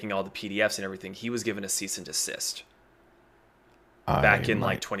was making all the PDFs and everything, he was given a cease and desist back in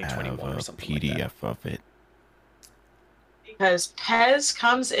like 2021 or something PDF like that. of it. Because Pez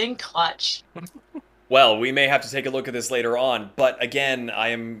comes in clutch. Well, we may have to take a look at this later on, but again,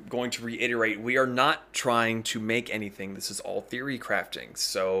 I am going to reiterate, we are not trying to make anything. This is all theory crafting,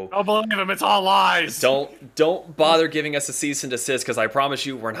 so Don't believe him, it's all lies! don't bother giving us a cease and desist, because I promise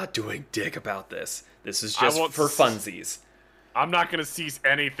you, we're not doing dick about this. This is just for funsies. I'm not gonna cease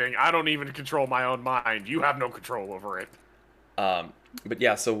anything. I don't even control my own mind. You have no control over it. But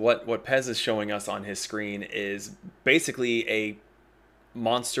yeah, so what Pez is showing us on his screen is basically a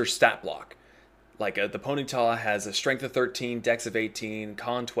monster stat block. Like the Ponyta has a strength of 13, dex of 18,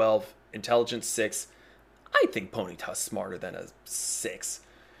 con 12, intelligence 6. I think Ponyta's smarter than a 6.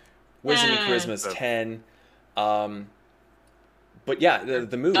 Wisdom and charisma is 10. But yeah,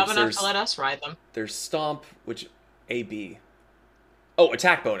 the moves. Dumb enough to let us ride them. There's Stomp, which AB. Oh,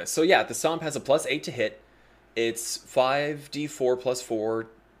 attack bonus. So yeah, the Stomp has a +8 to hit. It's 5d4 plus 4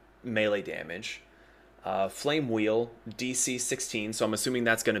 melee damage. Flame Wheel, DC 16, so I'm assuming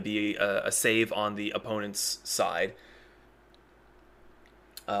that's going to be a save on the opponent's side.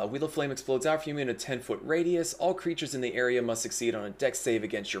 Wheel of Flame explodes out from you in a 10-foot radius. All creatures in the area must succeed on a dex save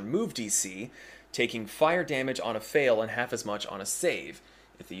against your move DC, taking fire damage on a fail and half as much on a save.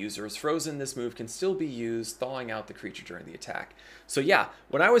 If the user is frozen, this move can still be used, thawing out the creature during the attack. So yeah,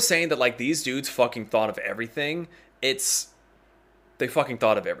 when I was saying that like these dudes fucking thought of everything, they fucking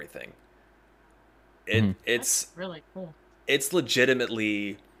thought of everything. It's That's really cool. It's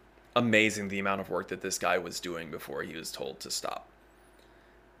legitimately amazing the amount of work that this guy was doing before he was told to stop.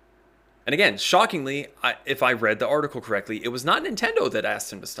 And again, shockingly, if I read the article correctly, it was not Nintendo that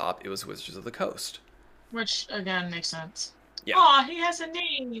asked him to stop. It was Wizards of the Coast. Which, again, makes sense. Yeah. Aw, he has a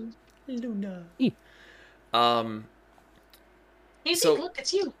name. Luna. Easy, So- look,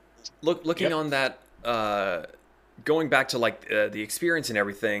 it's you. Looking on that, going back to like the experience and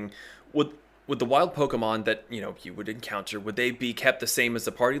everything, would the wild Pokemon that you would encounter, would they be kept the same as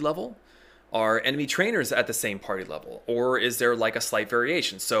the party level? Are enemy trainers at the same party level, or is there like a slight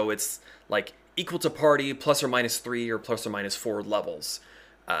variation? So it's like equal to party ±3 or ±4 levels.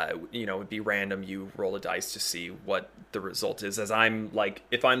 It'd be random. You roll a dice to see what the result is. As I'm like,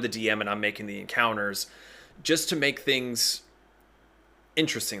 if I'm the DM and I'm making the encounters, just to make things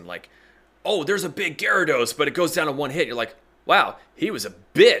interesting, like, oh, there's a big Gyarados, but it goes down to one hit. You're like, wow, he was a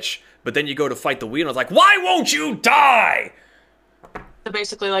bitch. But then you go to fight the Wii, and it's like, why won't you die? They're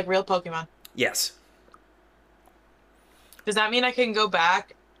basically like real Pokemon. Yes. Does that mean I can go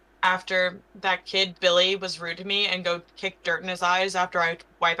back after that kid Billy was rude to me and go kick dirt in his eyes after I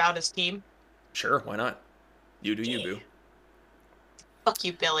wipe out his team? Sure, why not? You do you, boo. Fuck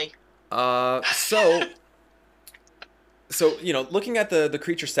you, Billy. So looking at the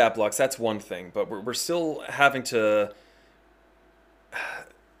creature stat blocks, that's one thing, but we're still having to,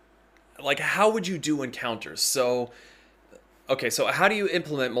 like, how would you do encounters? So how do you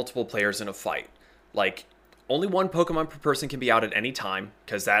implement multiple players in a fight? Like, only one Pokemon per person can be out at any time,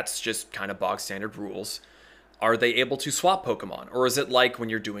 because that's just kind of bog standard rules. Are they able to swap Pokemon? Or is it like when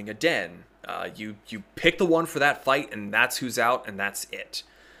you're doing a den? You pick the one for that fight, and that's who's out, and that's it.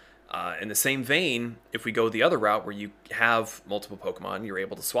 In the same vein, if we go the other route where you have multiple Pokemon, you're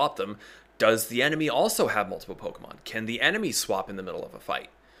able to swap them, does the enemy also have multiple Pokemon? Can the enemy swap in the middle of a fight?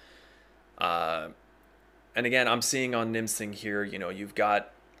 And again, I'm seeing on Nim's thing here, you've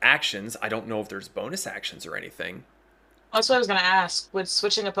got actions. I don't know if there's bonus actions or anything. That's what I was going to ask. Would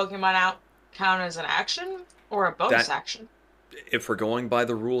switching a Pokemon out count as an action or a bonus action? If we're going by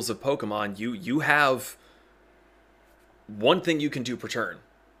the rules of Pokemon, you have one thing you can do per turn.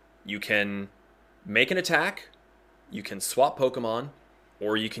 You can make an attack, you can swap Pokemon,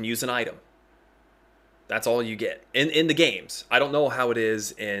 or you can use an item. That's all you get in the games. I don't know how it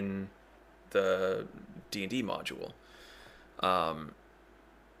is in the D&D module.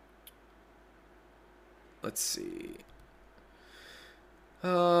 Let's see.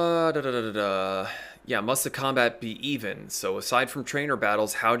 Yeah, must the combat be even? So aside from trainer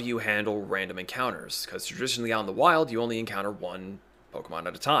battles, how do you handle random encounters? Because traditionally out in the wild, you only encounter one Pokemon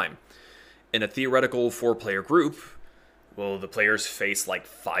at a time. In a theoretical 4-player group, will the players face like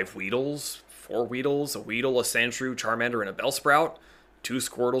 5 Weedles, 4 Weedles, a Weedle, a Sandshrew, Charmander, and a Bellsprout? 2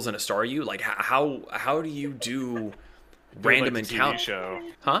 Squirtles and a Staryu? Like, how do you do random like encounters? TV show.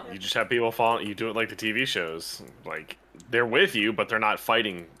 Huh? You just have people fall. You do it like the TV shows. Like they're with you, but they're not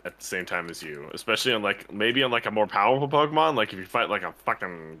fighting at the same time as you. Especially on maybe on a more powerful Pokemon. Like if you fight like a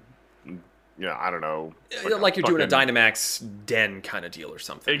fucking, I don't know, Like you're doing a fucking- Dynamax Den kind of deal or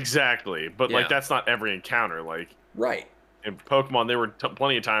something. Exactly, but Yeah. that's not every encounter. Like Right. in Pokemon, there were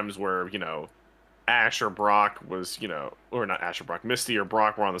plenty of times where Ash or Brock was or not Ash or Brock, Misty or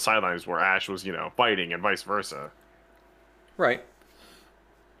Brock were on the sidelines where Ash was fighting and vice versa. Right.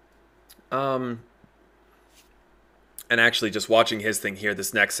 And actually, just watching his thing here,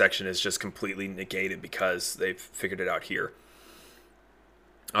 this next section is just completely negated because they've figured it out here.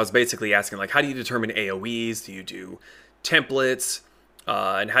 I was basically asking, like, how do you determine AoEs? Do you do templates?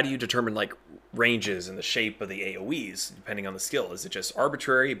 And how do you determine, like, ranges and the shape of the AoEs, depending on the skill? Is it just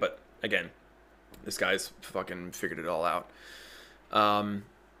arbitrary? But, again, this guy's fucking figured it all out.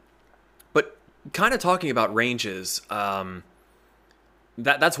 But kind of talking about ranges,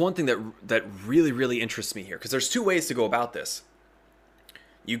 that's one thing that really, really interests me here, because there's two ways to go about this.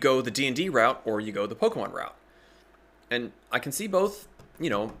 You go the D&D route, or you go the Pokemon route. And I can see both,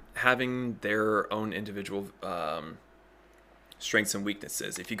 having their own individual strengths and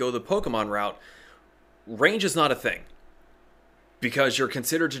weaknesses. If you go the Pokemon route, range is not a thing, because you're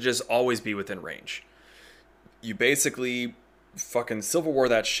considered to just always be within range. You basically fucking Civil War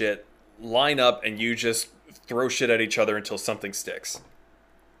that shit, line up, and you just throw shit at each other until something sticks.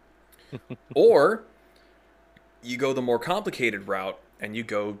 Or you go the more complicated route and you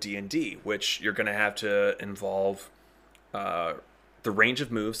go D&D, which you're going to have to involve the range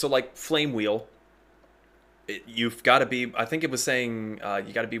of moves. So like Flame Wheel, you've got to be, I think it was saying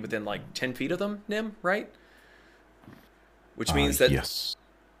you got to be within like 10 feet of them, Nim, right? Which means that... Yes.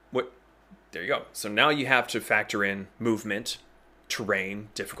 There you go. So now you have to factor in movement, terrain,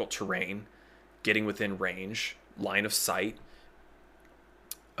 difficult terrain, getting within range, line of sight.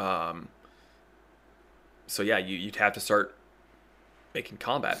 So yeah, you'd have to start making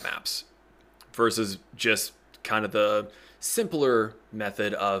combat maps versus just kind of the simpler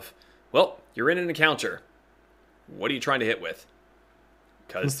method of, well, you're in an encounter. What are you trying to hit with?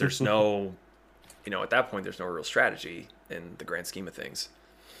 Because there's no, at that point, there's no real strategy in the grand scheme of things.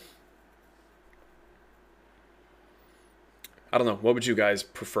 I don't know. What would you guys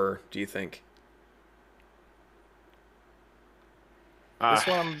prefer, do you think? This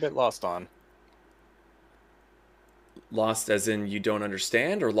one I'm a bit lost on. Lost as in you don't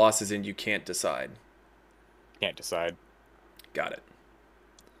understand, or lost as in you can't decide? Can't decide. Got it.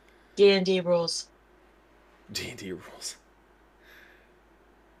 D&D rules. D&D rules.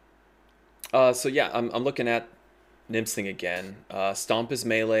 So yeah, I'm looking at Nim's thing again. Stomp is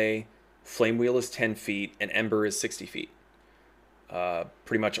melee, Flame Wheel is 10 feet, and Ember is 60 feet.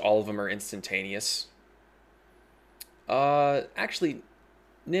 Pretty much all of them are instantaneous. Actually,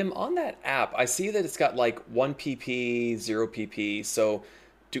 Nim, on that app, I see that it's got like 1 PP, 0 PP. So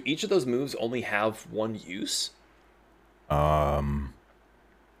do each of those moves only have one use? Okay,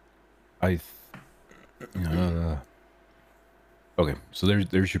 so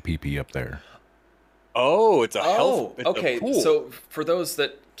there's your PP up there. Oh, it's a Oh, health. It's okay. A pool. So for those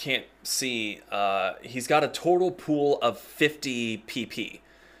that can't see, he's got a total pool of 50 PP.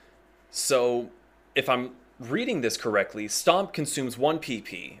 So if I'm reading this correctly, Stomp consumes 1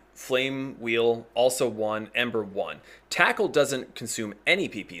 PP, Flame Wheel also 1, Ember 1. Tackle doesn't consume any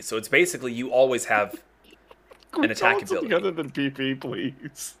PP, so it's basically you always have Can we an attack call it something ability. other than PP,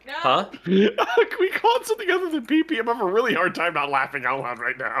 please? No. Huh? Can we call it something other than PP? I'm having a really hard time not laughing out loud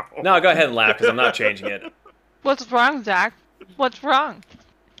right now. No, go ahead and laugh because I'm not changing it. What's wrong, Zach? What's wrong?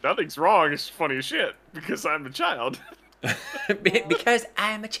 Nothing's wrong. It's funny as shit because I'm a child. Because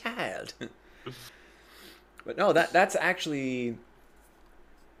I'm a child. But no, that's actually,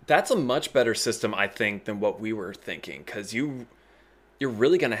 that's a much better system, I think, than what we were thinking. Because you're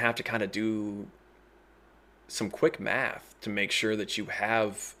really going to have to kind of do some quick math to make sure that you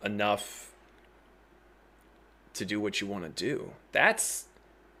have enough to do what you want to do. That's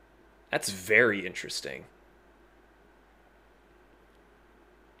very interesting.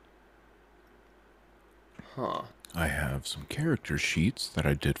 Huh. I have some character sheets that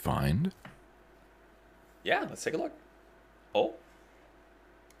I did find. Yeah, let's take a look. Oh,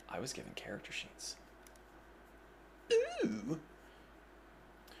 I was given character sheets. Ooh.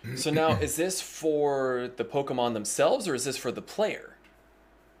 So now, is this for the Pokemon themselves, or is this for the player?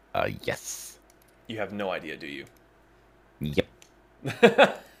 Yes. You have no idea, do you? Yep.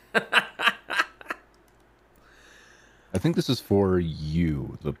 I think this is for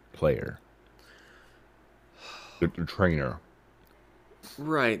you, the player. The trainer.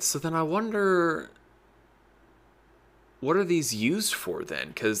 Right, so then I wonder... what are these used for then?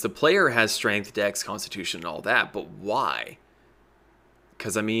 Because the player has strength, dex, constitution, and all that, but why?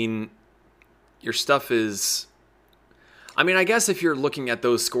 Because, I mean, your stuff is... I mean, I guess if you're looking at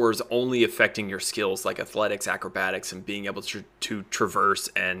those scores only affecting your skills like athletics, acrobatics, and being able to traverse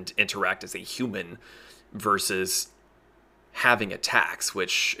and interact as a human versus having attacks,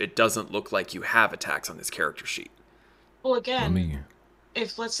 which it doesn't look like you have attacks on this character sheet. Well, Let again, me.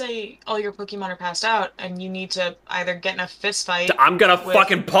 if let's say all your Pokemon are passed out and you need to either get in a fist fight. I'm gonna with-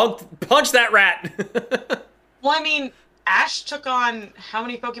 fucking punch that rat! Well, I mean, Ash took on how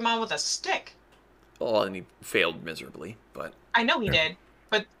many Pokemon with a stick? Well, and he failed miserably, but... I know he did,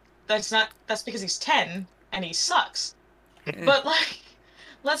 but that's because he's 10 and he sucks. But, like,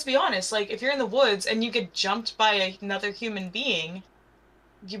 let's be honest, like, if you're in the woods and you get jumped by another human being,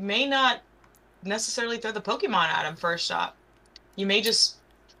 you may not necessarily throw the Pokemon at him first shot. You may just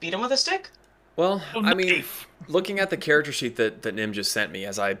beat him with a stick. Well, I mean, looking at the character sheet that Nim just sent me,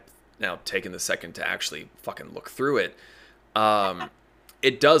 as I now taken the second to actually fucking look through it,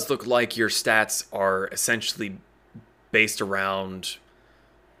 it does look like your stats are essentially based around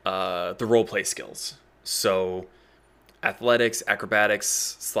the roleplay skills. So, athletics,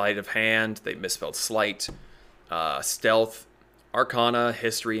 acrobatics, sleight of hand, they misspelled sleight, stealth, arcana,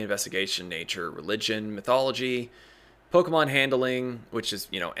 history, investigation, nature, religion, mythology, Pokemon handling, which is,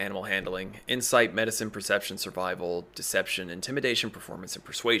 animal handling, insight, medicine, perception, survival, deception, intimidation, performance, and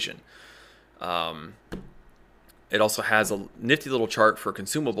persuasion. It also has a nifty little chart for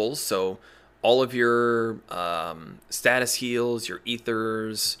consumables, so all of your status heals, your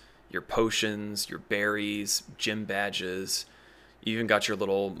ethers, your potions, your berries, gym badges. You even got your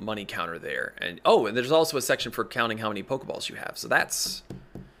little money counter there. And there's also a section for counting how many Pokeballs you have. So that's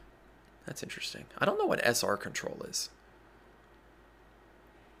interesting. I don't know what SR control is.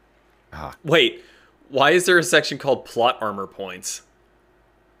 Wait, why is there a section called plot armor points?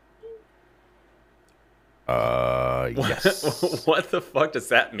 Yes. What the fuck does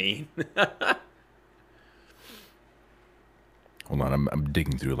that mean? Hold on, I'm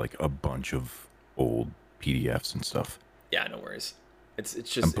digging through like a bunch of old PDFs and stuff. Yeah, no worries. It's I'm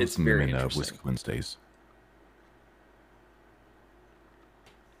just it's posting very them in interesting. Whiskey Wednesdays.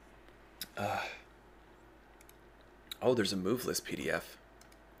 There's a move list PDF.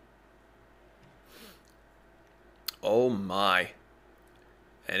 Oh my.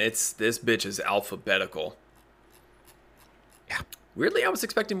 And this bitch is alphabetical. Yeah. Weirdly, I was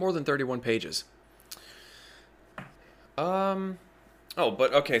expecting more than 31 pages. But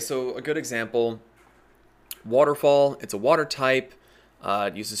okay, so a good example. Waterfall, it's a water type.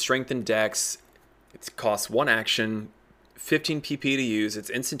 It uses strength and dex. It costs 1 action, 15 PP to use. It's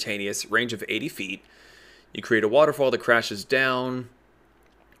instantaneous, range of 80 feet. You create a waterfall that crashes down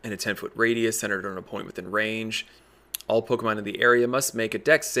in a 10-foot radius centered on a point within range. All Pokemon in the area must make a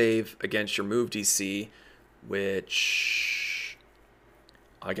dex save against your move DC, which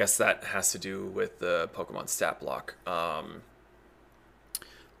I guess that has to do with the Pokemon stat block.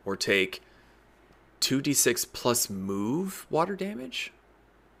 Or take 2d6 plus move water damage?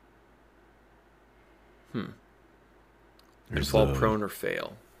 There's Fall the prone or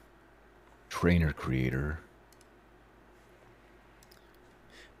fail. trainer creator.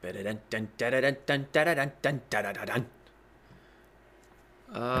 And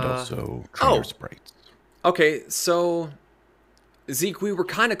also trainer sprites. Okay, so Zeke, we were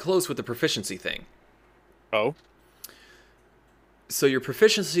kind of close with the proficiency thing. Oh, So your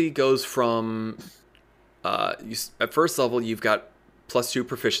proficiency goes from at first level you've got +2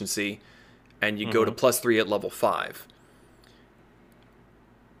 proficiency, and you go to +3 at level 5.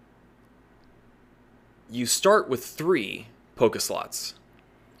 You start with 3 Pokeslots.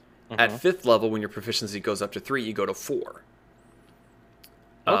 At 5th level, when your proficiency goes up to 3, you go to 4.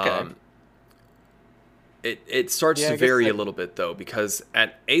 Okay. It starts Yeah, to I guess vary a that- little bit, though, because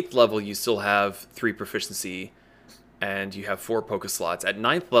at 8th level, you still have 3 proficiency, and you have 4 Pokeslots. At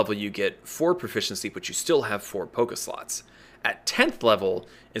 9th level, you get 4 proficiency, but you still have 4 Pokeslots. At 10th level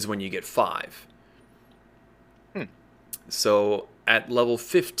is when you get 5. So at level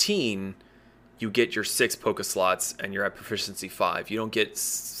 15, you get your 6 Pokeslots, and you're at proficiency 5. You don't get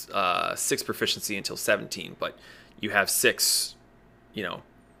 6 proficiency until 17, but you have 6,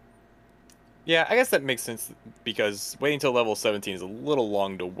 yeah, I guess that makes sense because waiting until level 17 is a little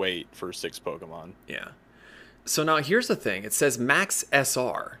long to wait for 6 Pokemon. Yeah. So now here's the thing. It says max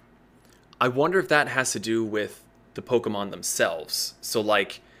SR. I wonder if that has to do with the Pokemon themselves. So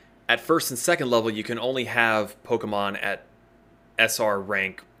like at 1st and 2nd level, you can only have Pokemon at SR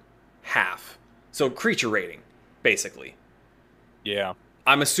rank half. So creature rating, basically. Yeah.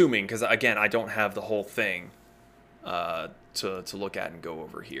 I'm assuming, because again, I don't have the whole thing. to look at and go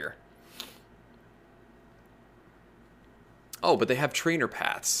over here. Oh, but they have trainer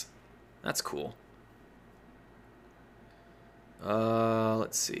paths. That's cool.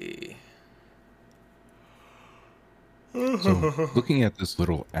 Let's see. So, looking at this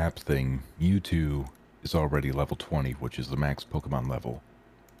little app thing, Mewtwo is already level 20, which is the max Pokemon level.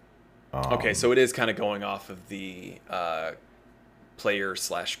 Okay, so it is kind of going off of the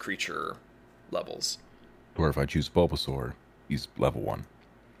player/creature levels. Or if I choose Bulbasaur, he's level 1.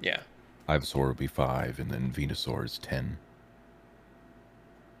 Yeah. Ivysaur would be 5, and then Venusaur is 10.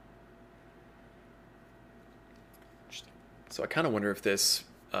 So I kind of wonder if this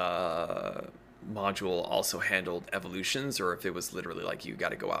module also handled evolutions, or if it was literally like you got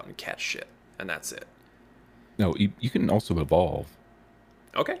to go out and catch shit, and that's it. No, you can also evolve.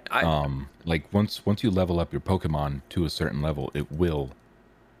 Okay. Like once you level up your Pokemon to a certain level, it will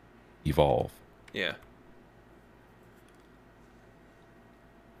evolve. Yeah.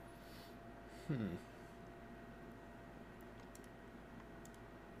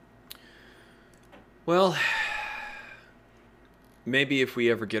 Well, maybe if we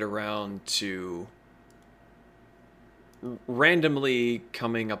ever get around to randomly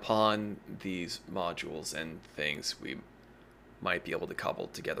coming upon these modules and things, we might be able to cobble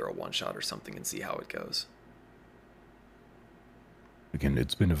together a one-shot or something and see how it goes. Again,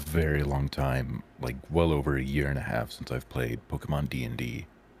 it's been a very long time, like well over a year and a half since I've played Pokemon D&D.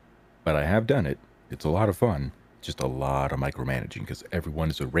 But I have done it. It's a lot of fun. Just a lot of micromanaging because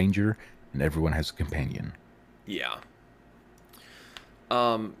everyone is a ranger and everyone has a companion. Yeah.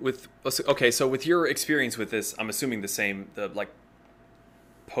 Okay, so with your experience with this, I'm assuming the same, the like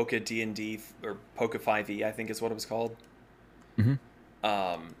Poke D&D or Poke 5e, I think is what it was called.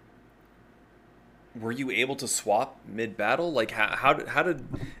 Mm-hmm. Were you able to swap mid-battle? Like, how did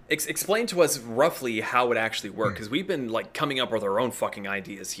explain to us roughly how it actually worked? Because we've been like coming up with our own fucking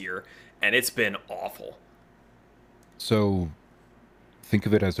ideas here, and it's been awful. So, think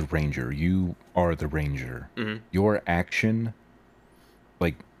of it as a ranger. You are the ranger. Mm-hmm. Your action,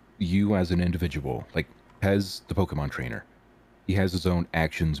 like you as an individual, like Pez, the Pokemon trainer, he has his own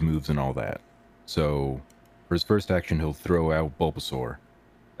actions, moves, and all that. So, for his first action, he'll throw out Bulbasaur.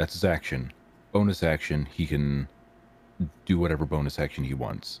 That's his action. Bonus action, he can do whatever bonus action he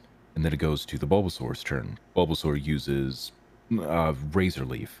wants. And then it goes to the Bulbasaur's turn. Bulbasaur uses Razor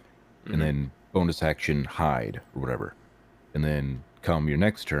Leaf. Mm-hmm. And then bonus action, Hide, or whatever. And then come your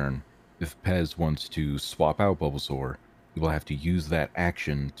next turn, if Pez wants to swap out Bulbasaur, he will have to use that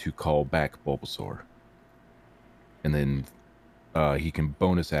action to call back Bulbasaur. And then he can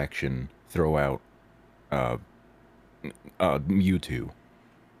bonus action throw out Mewtwo.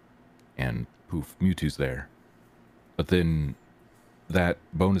 And poof, Mewtwo's there. But then that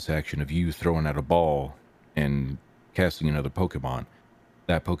bonus action of you throwing out a ball and casting another Pokemon,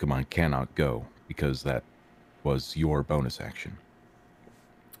 that Pokemon cannot go because that was your bonus action.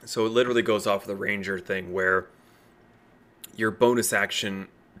 So it literally goes off of the ranger thing where your bonus action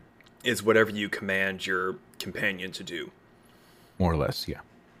is whatever you command your companion to do. More or less, yeah.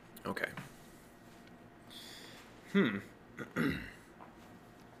 Okay.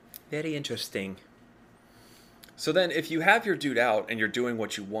 Very interesting. So then, if you have your dude out and you're doing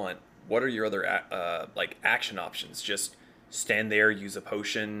what you want, what are your other like action options? Just stand there, use a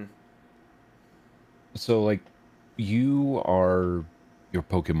potion. So, like, you are your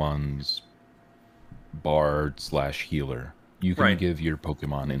Pokemon's bard/healer. You can Right. give your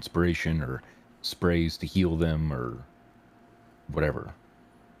Pokemon inspiration or sprays to heal them or whatever.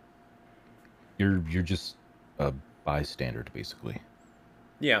 You're just a bystander, basically.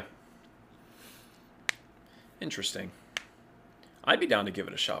 Yeah. Interesting. I'd be down to give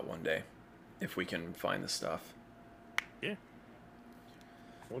it a shot one day if we can find the stuff. Yeah.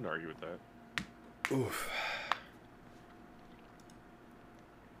 I wouldn't argue with that. Oof.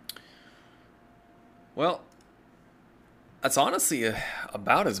 Well, that's honestly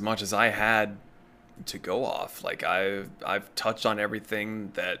about as much as I had to go off. Like I've touched on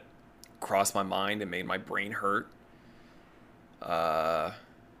everything that crossed my mind and made my brain hurt.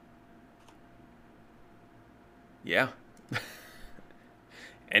 Yeah.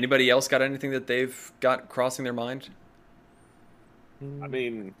 Anybody else got anything that they've got crossing their mind? I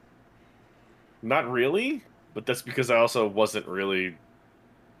mean, not really, but that's because I also wasn't really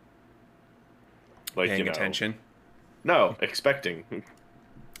like Paying attention? No, expecting.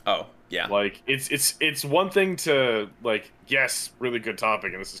 Oh, yeah. Like it's one thing to like, yes, really good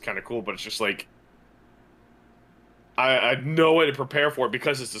topic, and this is kind of cool, but it's just like I had no way to prepare for it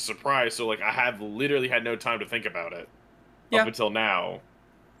because it's a surprise. So like I have literally had no time to think about it Yeah. up until now,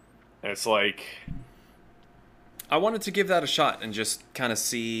 and it's like I wanted to give that a shot and just kind of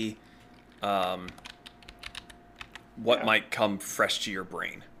see what might come fresh to your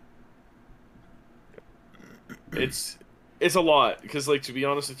brain. It's a lot, because, like, to be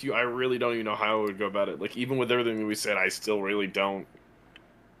honest with you, I really don't even know how I would go about it. Like, even with everything we said, I still really don't.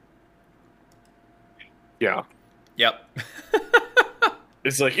 Yeah. Yep.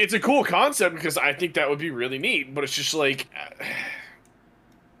 It's like, it's a cool concept, because I think that would be really neat, but it's just like,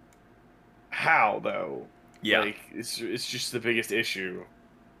 how, though? Yeah. Like, it's just the biggest issue.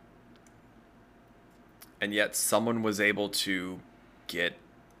 And yet someone was able to get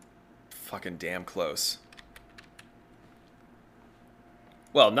fucking damn close.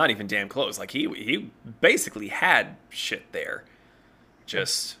 Well, not even damn close. Like, he basically had shit there.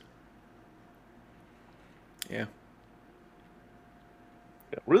 Just... yeah.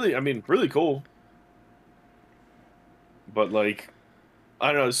 Yeah, really, I mean, really cool. But, like,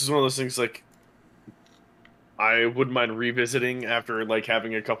 I don't know, this is one of those things, like, I wouldn't mind revisiting after, like,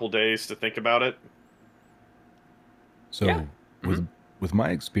 having a couple days to think about it. So, Yeah. with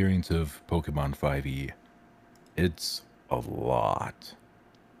my experience of Pokemon 5e, it's a lot.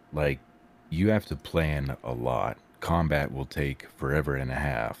 Like, you have to plan a lot. Combat will take forever and a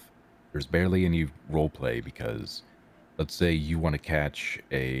half. There's barely any roleplay because, let's say you want to catch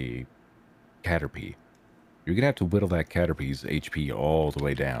a Caterpie. You're going to have to whittle that Caterpie's HP all the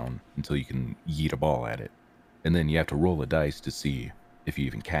way down until you can yeet a ball at it. And then you have to roll a dice to see if you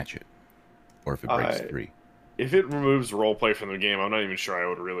even catch it, or if it breaks free. If it removes roleplay from the game, I'm not even sure I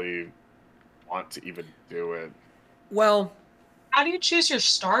would really want to even do it. Well... How do you choose your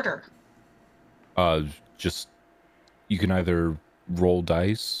starter? Just, you can either roll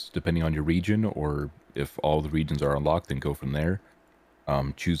dice depending on your region, or if all the regions are unlocked, then go from there.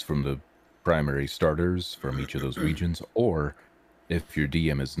 Choose from the primary starters from each of those regions, or if your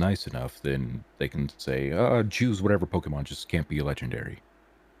DM is nice enough, then they can say, choose whatever Pokemon, just can't be a legendary.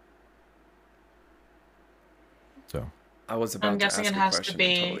 So, I was about I'm to guessing ask it a has question to be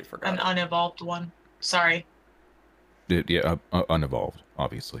and totally forgot an it. unevolved one. Sorry. unevolved,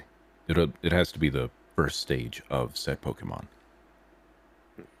 obviously. It has to be the first stage of said Pokemon.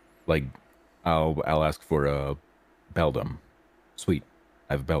 Like, I'll ask for a Beldum. Sweet,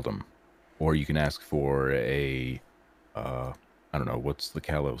 I have a Beldum. Or you can ask for a, I don't know, what's the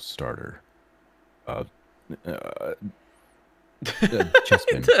Kalos starter?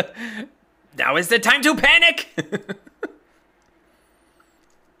 Chespin. Now is the time to panic!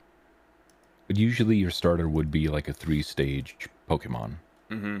 But usually your starter would be like a 3-stage Pokemon.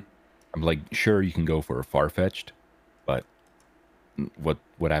 Mm-hmm. I'm like, sure, you can go for a Farfetch'd, but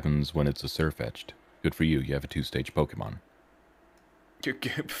what happens when it's a Surfetch'd? Good for you, you have a 2-stage Pokemon. You're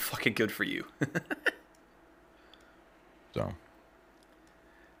good, fucking good for you. So.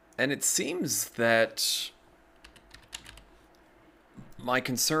 And it seems that my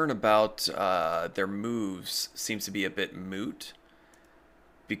concern about their moves seems to be a bit moot.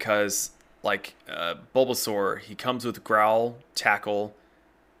 Because, like, Bulbasaur, he comes with Growl, Tackle,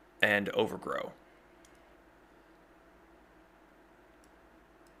 and Overgrow.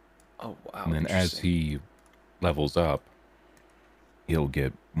 Oh, wow. And then as he levels up, he'll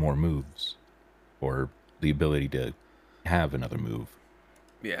get more moves. Or the ability to have another move.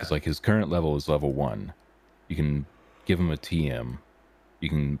 Yeah. It's like his current level is level 1. You can give him a TM. You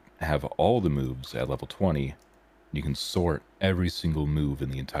can have all the moves at level 20. You can sort every single move in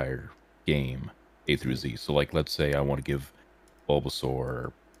the entire game, A through Z. So, like, let's say I want to give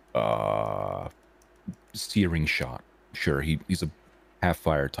Bulbasaur Searing Shot. Sure, he's a half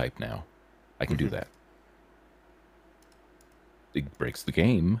fire type now. I can do that. It breaks the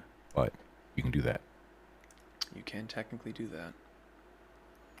game, but you can do that. You can technically do that.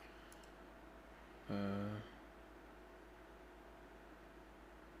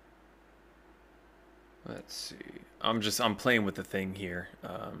 Let's see. I'm playing with the thing here.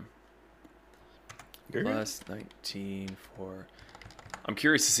 Plus 19 for... I'm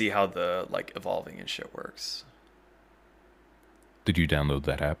curious to see how the, like, evolving and shit works. Did you download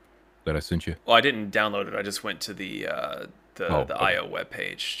that app that I sent you? Well, I didn't download it. I just went to the okay. IO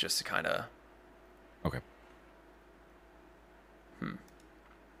webpage just to kind of... Okay.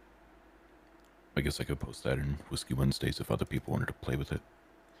 I guess I could post that in Whiskey Wednesdays if other people wanted to play with it.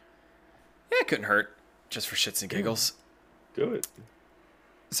 Yeah, it couldn't hurt. Just for shits and giggles. Do it.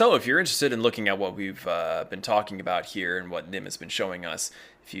 So if you're interested in looking at what we've been talking about here and what Nim has been showing us,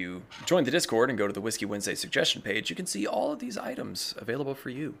 if you join the Discord and go to the Whiskey Wednesday suggestion page, you can see all of these items available for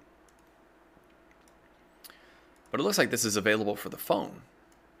you. But it looks like this is available for the phone,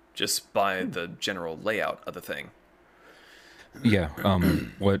 just by the general layout of the thing. Yeah,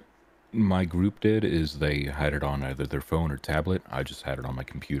 what my group did is they had it on either their phone or tablet. I just had it on my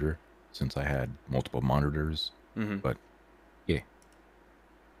computer since I had multiple monitors. Mm-hmm. But yeah,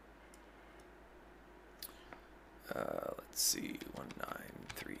 Let's see,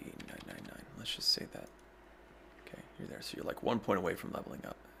 193999. Let's just say that. Okay, you're there. So you're like 1 point away from leveling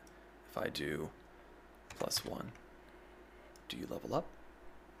up. If I do +1, do you level up?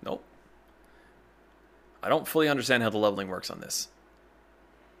 Nope. I don't fully understand how the leveling works on this.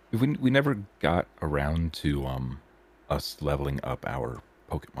 we never got around to us leveling up our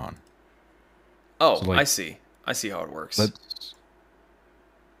Pokemon. Oh, So, like, I see. I see how it works. Let's.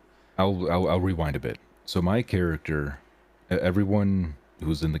 I'll rewind a bit. So my character, everyone who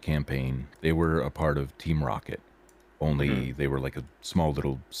was in the campaign, they were a part of Team Rocket. Only they were like a small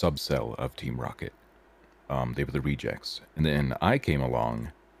little subcell of Team Rocket. They were the rejects, and then I came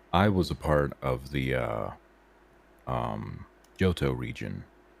along. I was a part of the Johto region,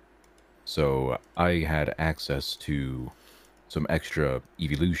 so I had access to some extra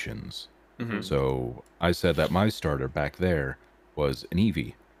evolutions. Mhm. So I said that my starter back there was an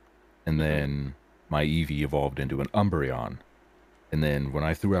Eevee, and then my Eevee evolved into an Umbreon. And then when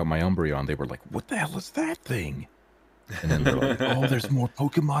I threw out my Umbreon, they were like, "What the hell is that thing?" And then they're like, "Oh, there's more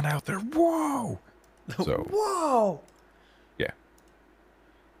Pokemon out there. Whoa!" So Whoa! yeah,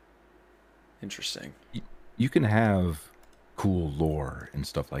 Interesting. you can have cool lore and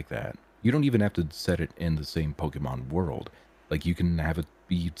stuff like that. You don't even have to set it in the same Pokemon world. Like, you can have it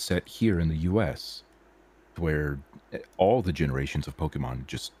be set here in the US, where all the generations of Pokemon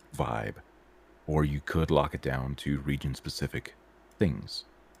just vibe. Or you could lock it down to region-specific things.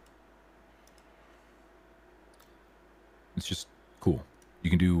 It's just cool. You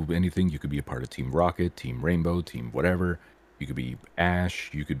can do anything. You could be a part of Team Rocket, Team Rainbow, Team whatever. You could be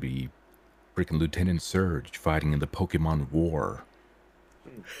Ash. You could be freaking Lieutenant Surge fighting in the Pokemon War.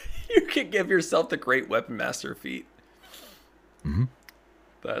 You can give yourself the Great Weapon Master feat. Hmm.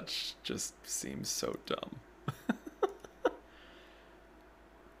 That just seems so dumb.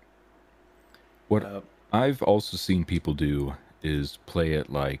 What Uh, I've also seen people do is play it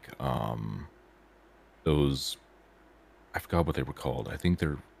like those, I forgot what they were called. I think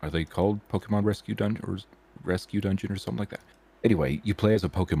are they called Pokemon Rescue Dungeon or something like that. Anyway, you play as a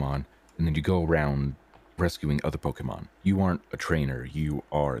Pokemon and then you go around rescuing other Pokemon. You aren't a trainer, you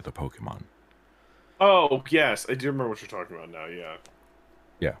are the Pokemon. Oh yes, I do remember what you're talking about now. Yeah.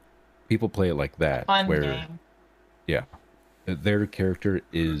 Yeah. People play it like that, Fun where game. yeah, their character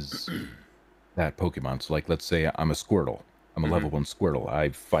is that Pokemon. So, like, let's say I'm a Squirtle. I'm a level 1 Squirtle. I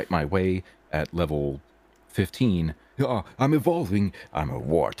fight my way at level 15. Oh, I'm evolving. I'm a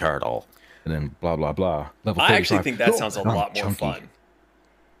War Turtle. And then blah, blah, blah. Level 35. I actually think that Oh, sounds a I'm lot more chunky. fun.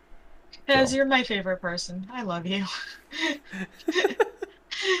 Kaz, So- you're my favorite person. I love you.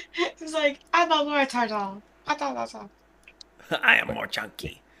 He's like, I'm a war turtle. I am more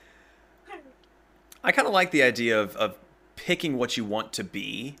chunky. I kind of like the idea of picking what you want to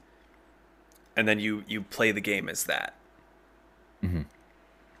be, and then you play the game as that. Mhm.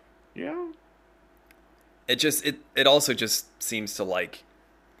 Yeah. It also just seems to like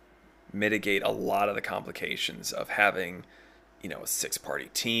mitigate a lot of the complications of having, a 6-party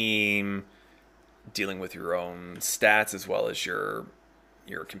team, dealing with your own stats as well as your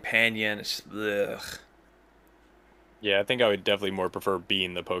companion. It's just, ugh. Yeah, I think I would definitely more prefer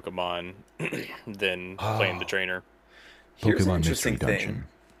being the Pokemon than playing the Oh. trainer. Here's an Pokemon interesting Mystery thing. Dungeon.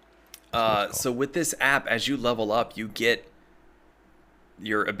 what it's So with this app, as you level up, you get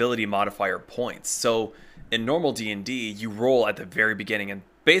your ability modifier points. So in normal D&D, you roll at the very beginning, and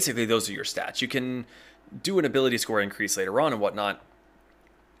basically those are your stats. You can do an ability score increase later on and whatnot.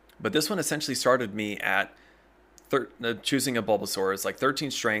 But this one essentially started me at choosing a Bulbasaur. It's like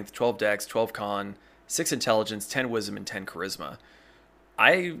 13 strength, 12 dex, 12 con, 6 intelligence, 10 wisdom, and 10 charisma.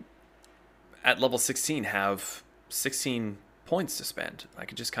 I, at level 16, have 16 points to spend. I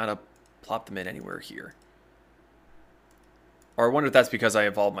could just kind of plop them in anywhere here. Or I wonder if that's because I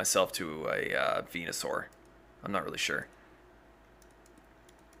evolved myself to a Venusaur. I'm not really sure.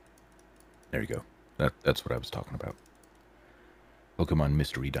 There you go. That's what I was talking about. Pokemon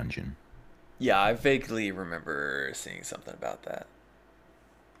Mystery Dungeon. Yeah, I vaguely remember seeing something about that.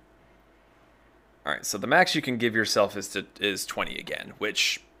 All right, so the max you can give yourself is 20 again,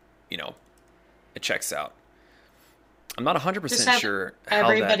 which, it checks out. I'm not 100% Just have sure how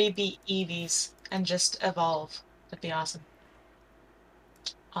Everybody be Eevees and just evolve. That'd be awesome.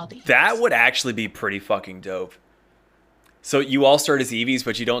 All the that Eevees. would actually be pretty fucking dope. So you all start as Eevees,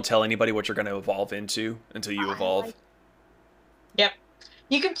 but you don't tell anybody what you're going to evolve into until you evolve. Yep.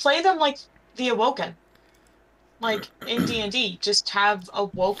 You can play them like the Awoken. Like in D&D, just have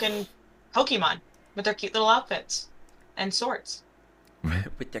Awoken Pokemon with their cute little outfits and swords.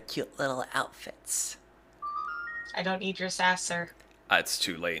 With their cute little outfits. I don't need your sass, sir. It's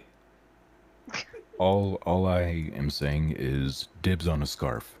too late. All I am saying is dibs on a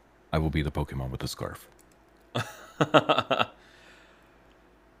scarf. I will be the Pokemon with the scarf.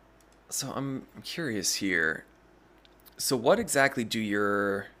 So I'm curious here. So what exactly do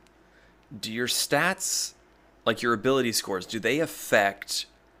your stats, like your ability scores, do they affect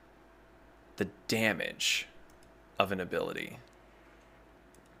the damage of an ability?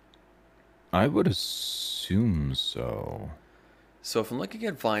 I would assume so. So if I'm looking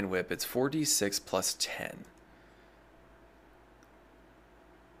at Vine Whip, it's 4d6 plus 10.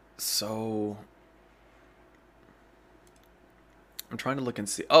 So I'm trying to look and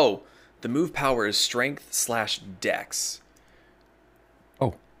see. Oh, the move power is strength/dex.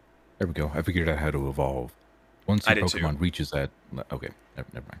 Oh, there we go. I figured out how to evolve. Once I your did too. Pokemon reaches that... Okay,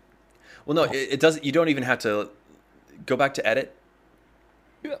 never mind. Well, no, it doesn't. You don't even have to go back to edit.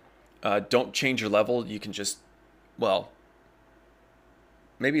 Yeah. Don't change your level. You can just, well,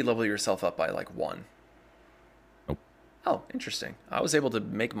 maybe level yourself up by like 1. Nope. Oh, interesting. I was able to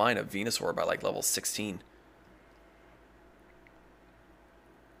make mine a Venusaur by like level 16.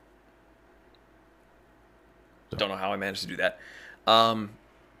 Don't know how I managed to do that.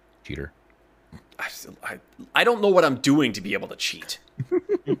 Cheater. I don't know what I'm doing to be able to cheat.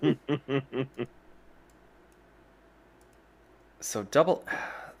 So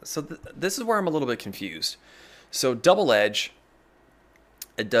this is where I'm a little bit confused. So Double Edge,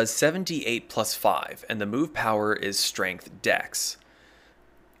 it does 78 plus 5, and the move power is strength dex.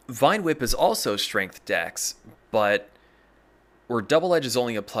 Vine Whip is also strength dex, but where Double Edge is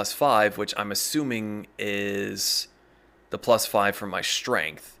only a plus 5, which I'm assuming is the plus 5 from my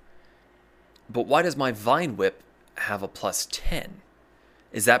strength. But why does my Vine Whip have a plus 10?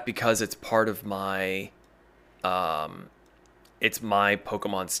 Is that because it's part of my it's my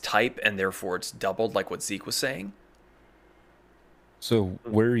Pokemon's type and therefore it's doubled, like what Zeke was saying? So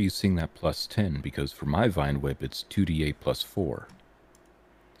where are you seeing that plus 10? Because for my Vine Whip, it's 2d8 plus 4.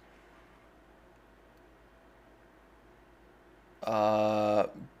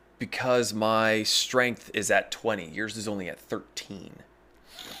 Because my strength is at 20. Yours is only at 13.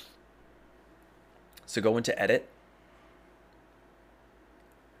 So go into edit.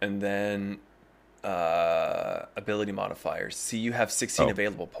 And then ability modifiers. See, you have 16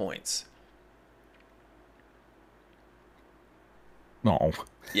 available points. No.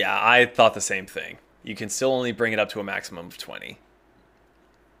 Yeah, I thought the same thing. You can still only bring it up to a maximum of 20.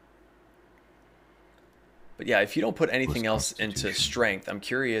 But yeah, if you don't put anything else into strength, I'm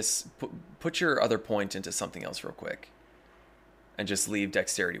curious, put your other point into something else real quick. And just leave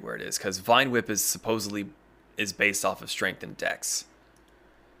dexterity where it is. Because Vine Whip is supposedly is based off of strength and dex.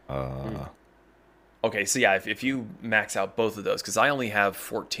 Okay, so yeah, if you max out both of those, because I only have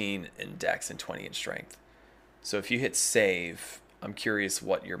 14 in dex and 20 in strength. So if you hit save, I'm curious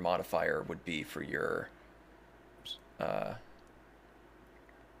what your modifier would be for your... yeah,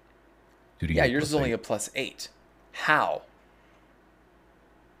 yours is only a plus 8. How?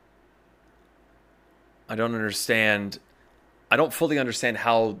 I don't understand. I don't fully understand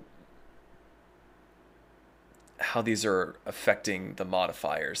how these are affecting the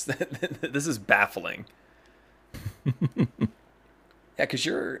modifiers. This is baffling. Yeah, because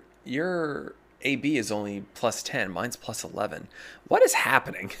your AB is only plus 10. Mine's plus 11. What is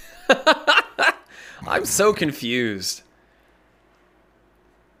happening? I'm so confused.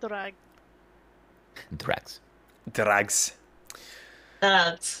 Drag. Drags.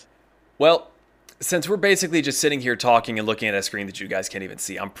 Well, since we're basically just sitting here talking and looking at a screen that you guys can't even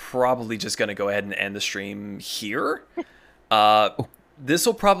see, I'm probably just going to go ahead and end the stream here. This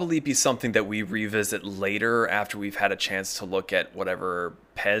will probably be something that we revisit later after we've had a chance to look at whatever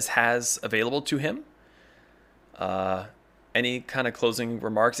Pez has available to him. Any kind of closing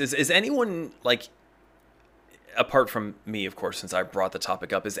remarks? Is anyone, like, apart from me, of course, since I brought the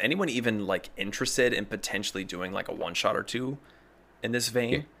topic up, is anyone even, like, interested in potentially doing, like, a one-shot or two in this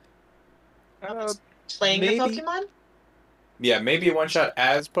vein? Playing the Pokemon? Yeah, maybe a one-shot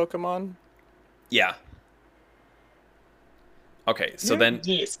as Pokemon. Yeah. Okay, so then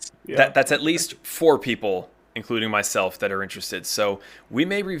Yes. that's at least 4 people, including myself, that are interested. So we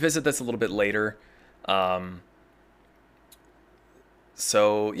may revisit this a little bit later.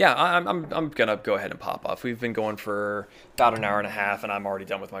 So yeah, I'm gonna go ahead and pop off. We've been going for about an hour and a half, and I'm already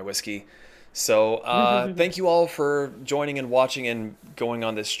done with my whiskey. So thank you all for joining and watching and going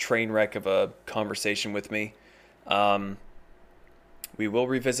on this train wreck of a conversation with me. We will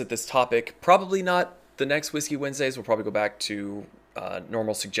revisit this topic. Probably not the next Whiskey Wednesdays. We'll probably go back to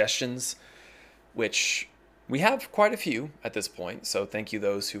normal suggestions, which we have quite a few at this point. So thank you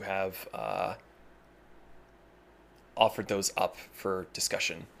those who have offered those up for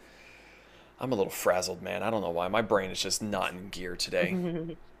discussion. I'm a little frazzled, man. I don't know why. My brain is just not in gear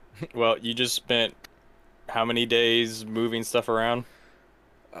today. Well, you just spent how many days moving stuff around?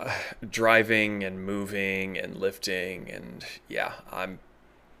 Driving and moving and lifting, and yeah, I'm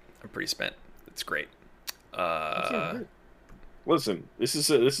pretty spent. It's great. Listen, this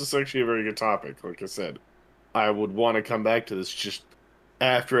is actually a very good topic. Like I said, I would want to come back to this just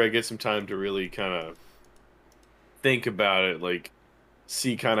after I get some time to really kind of think about it, like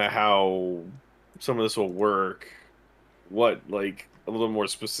see kind of how some of this will work, what like a little more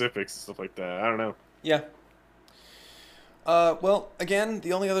specifics and stuff like that. I don't know. Yeah. Well, again,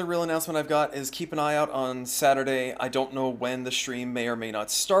 the only other real announcement I've got is keep an eye out on Saturday. I don't know when the stream may or may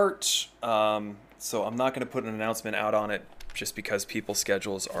not start, so I'm not going to put an announcement out on it just because people's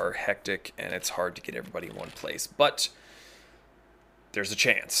schedules are hectic and it's hard to get everybody in one place. But there's a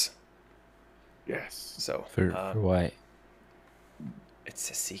chance. Yes. So For what? it's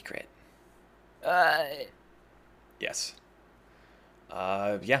a secret. Yes.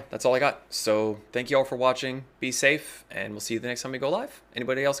 Yeah, that's all I got. So thank you all for watching. Be safe, and we'll see you the next time we go live.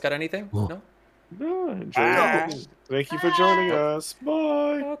 Anybody else got anything? No? No, enjoy it. Thank you for joining us.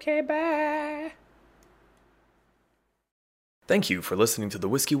 Bye. Okay, bye. Thank you for listening to the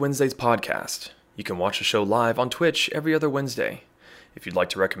Whiskey Wednesdays podcast. You can watch the show live on Twitch every other Wednesday. If you'd like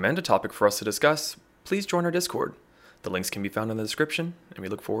to recommend a topic for us to discuss, please join our Discord. The links can be found in the description, and we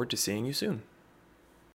look forward to seeing you soon.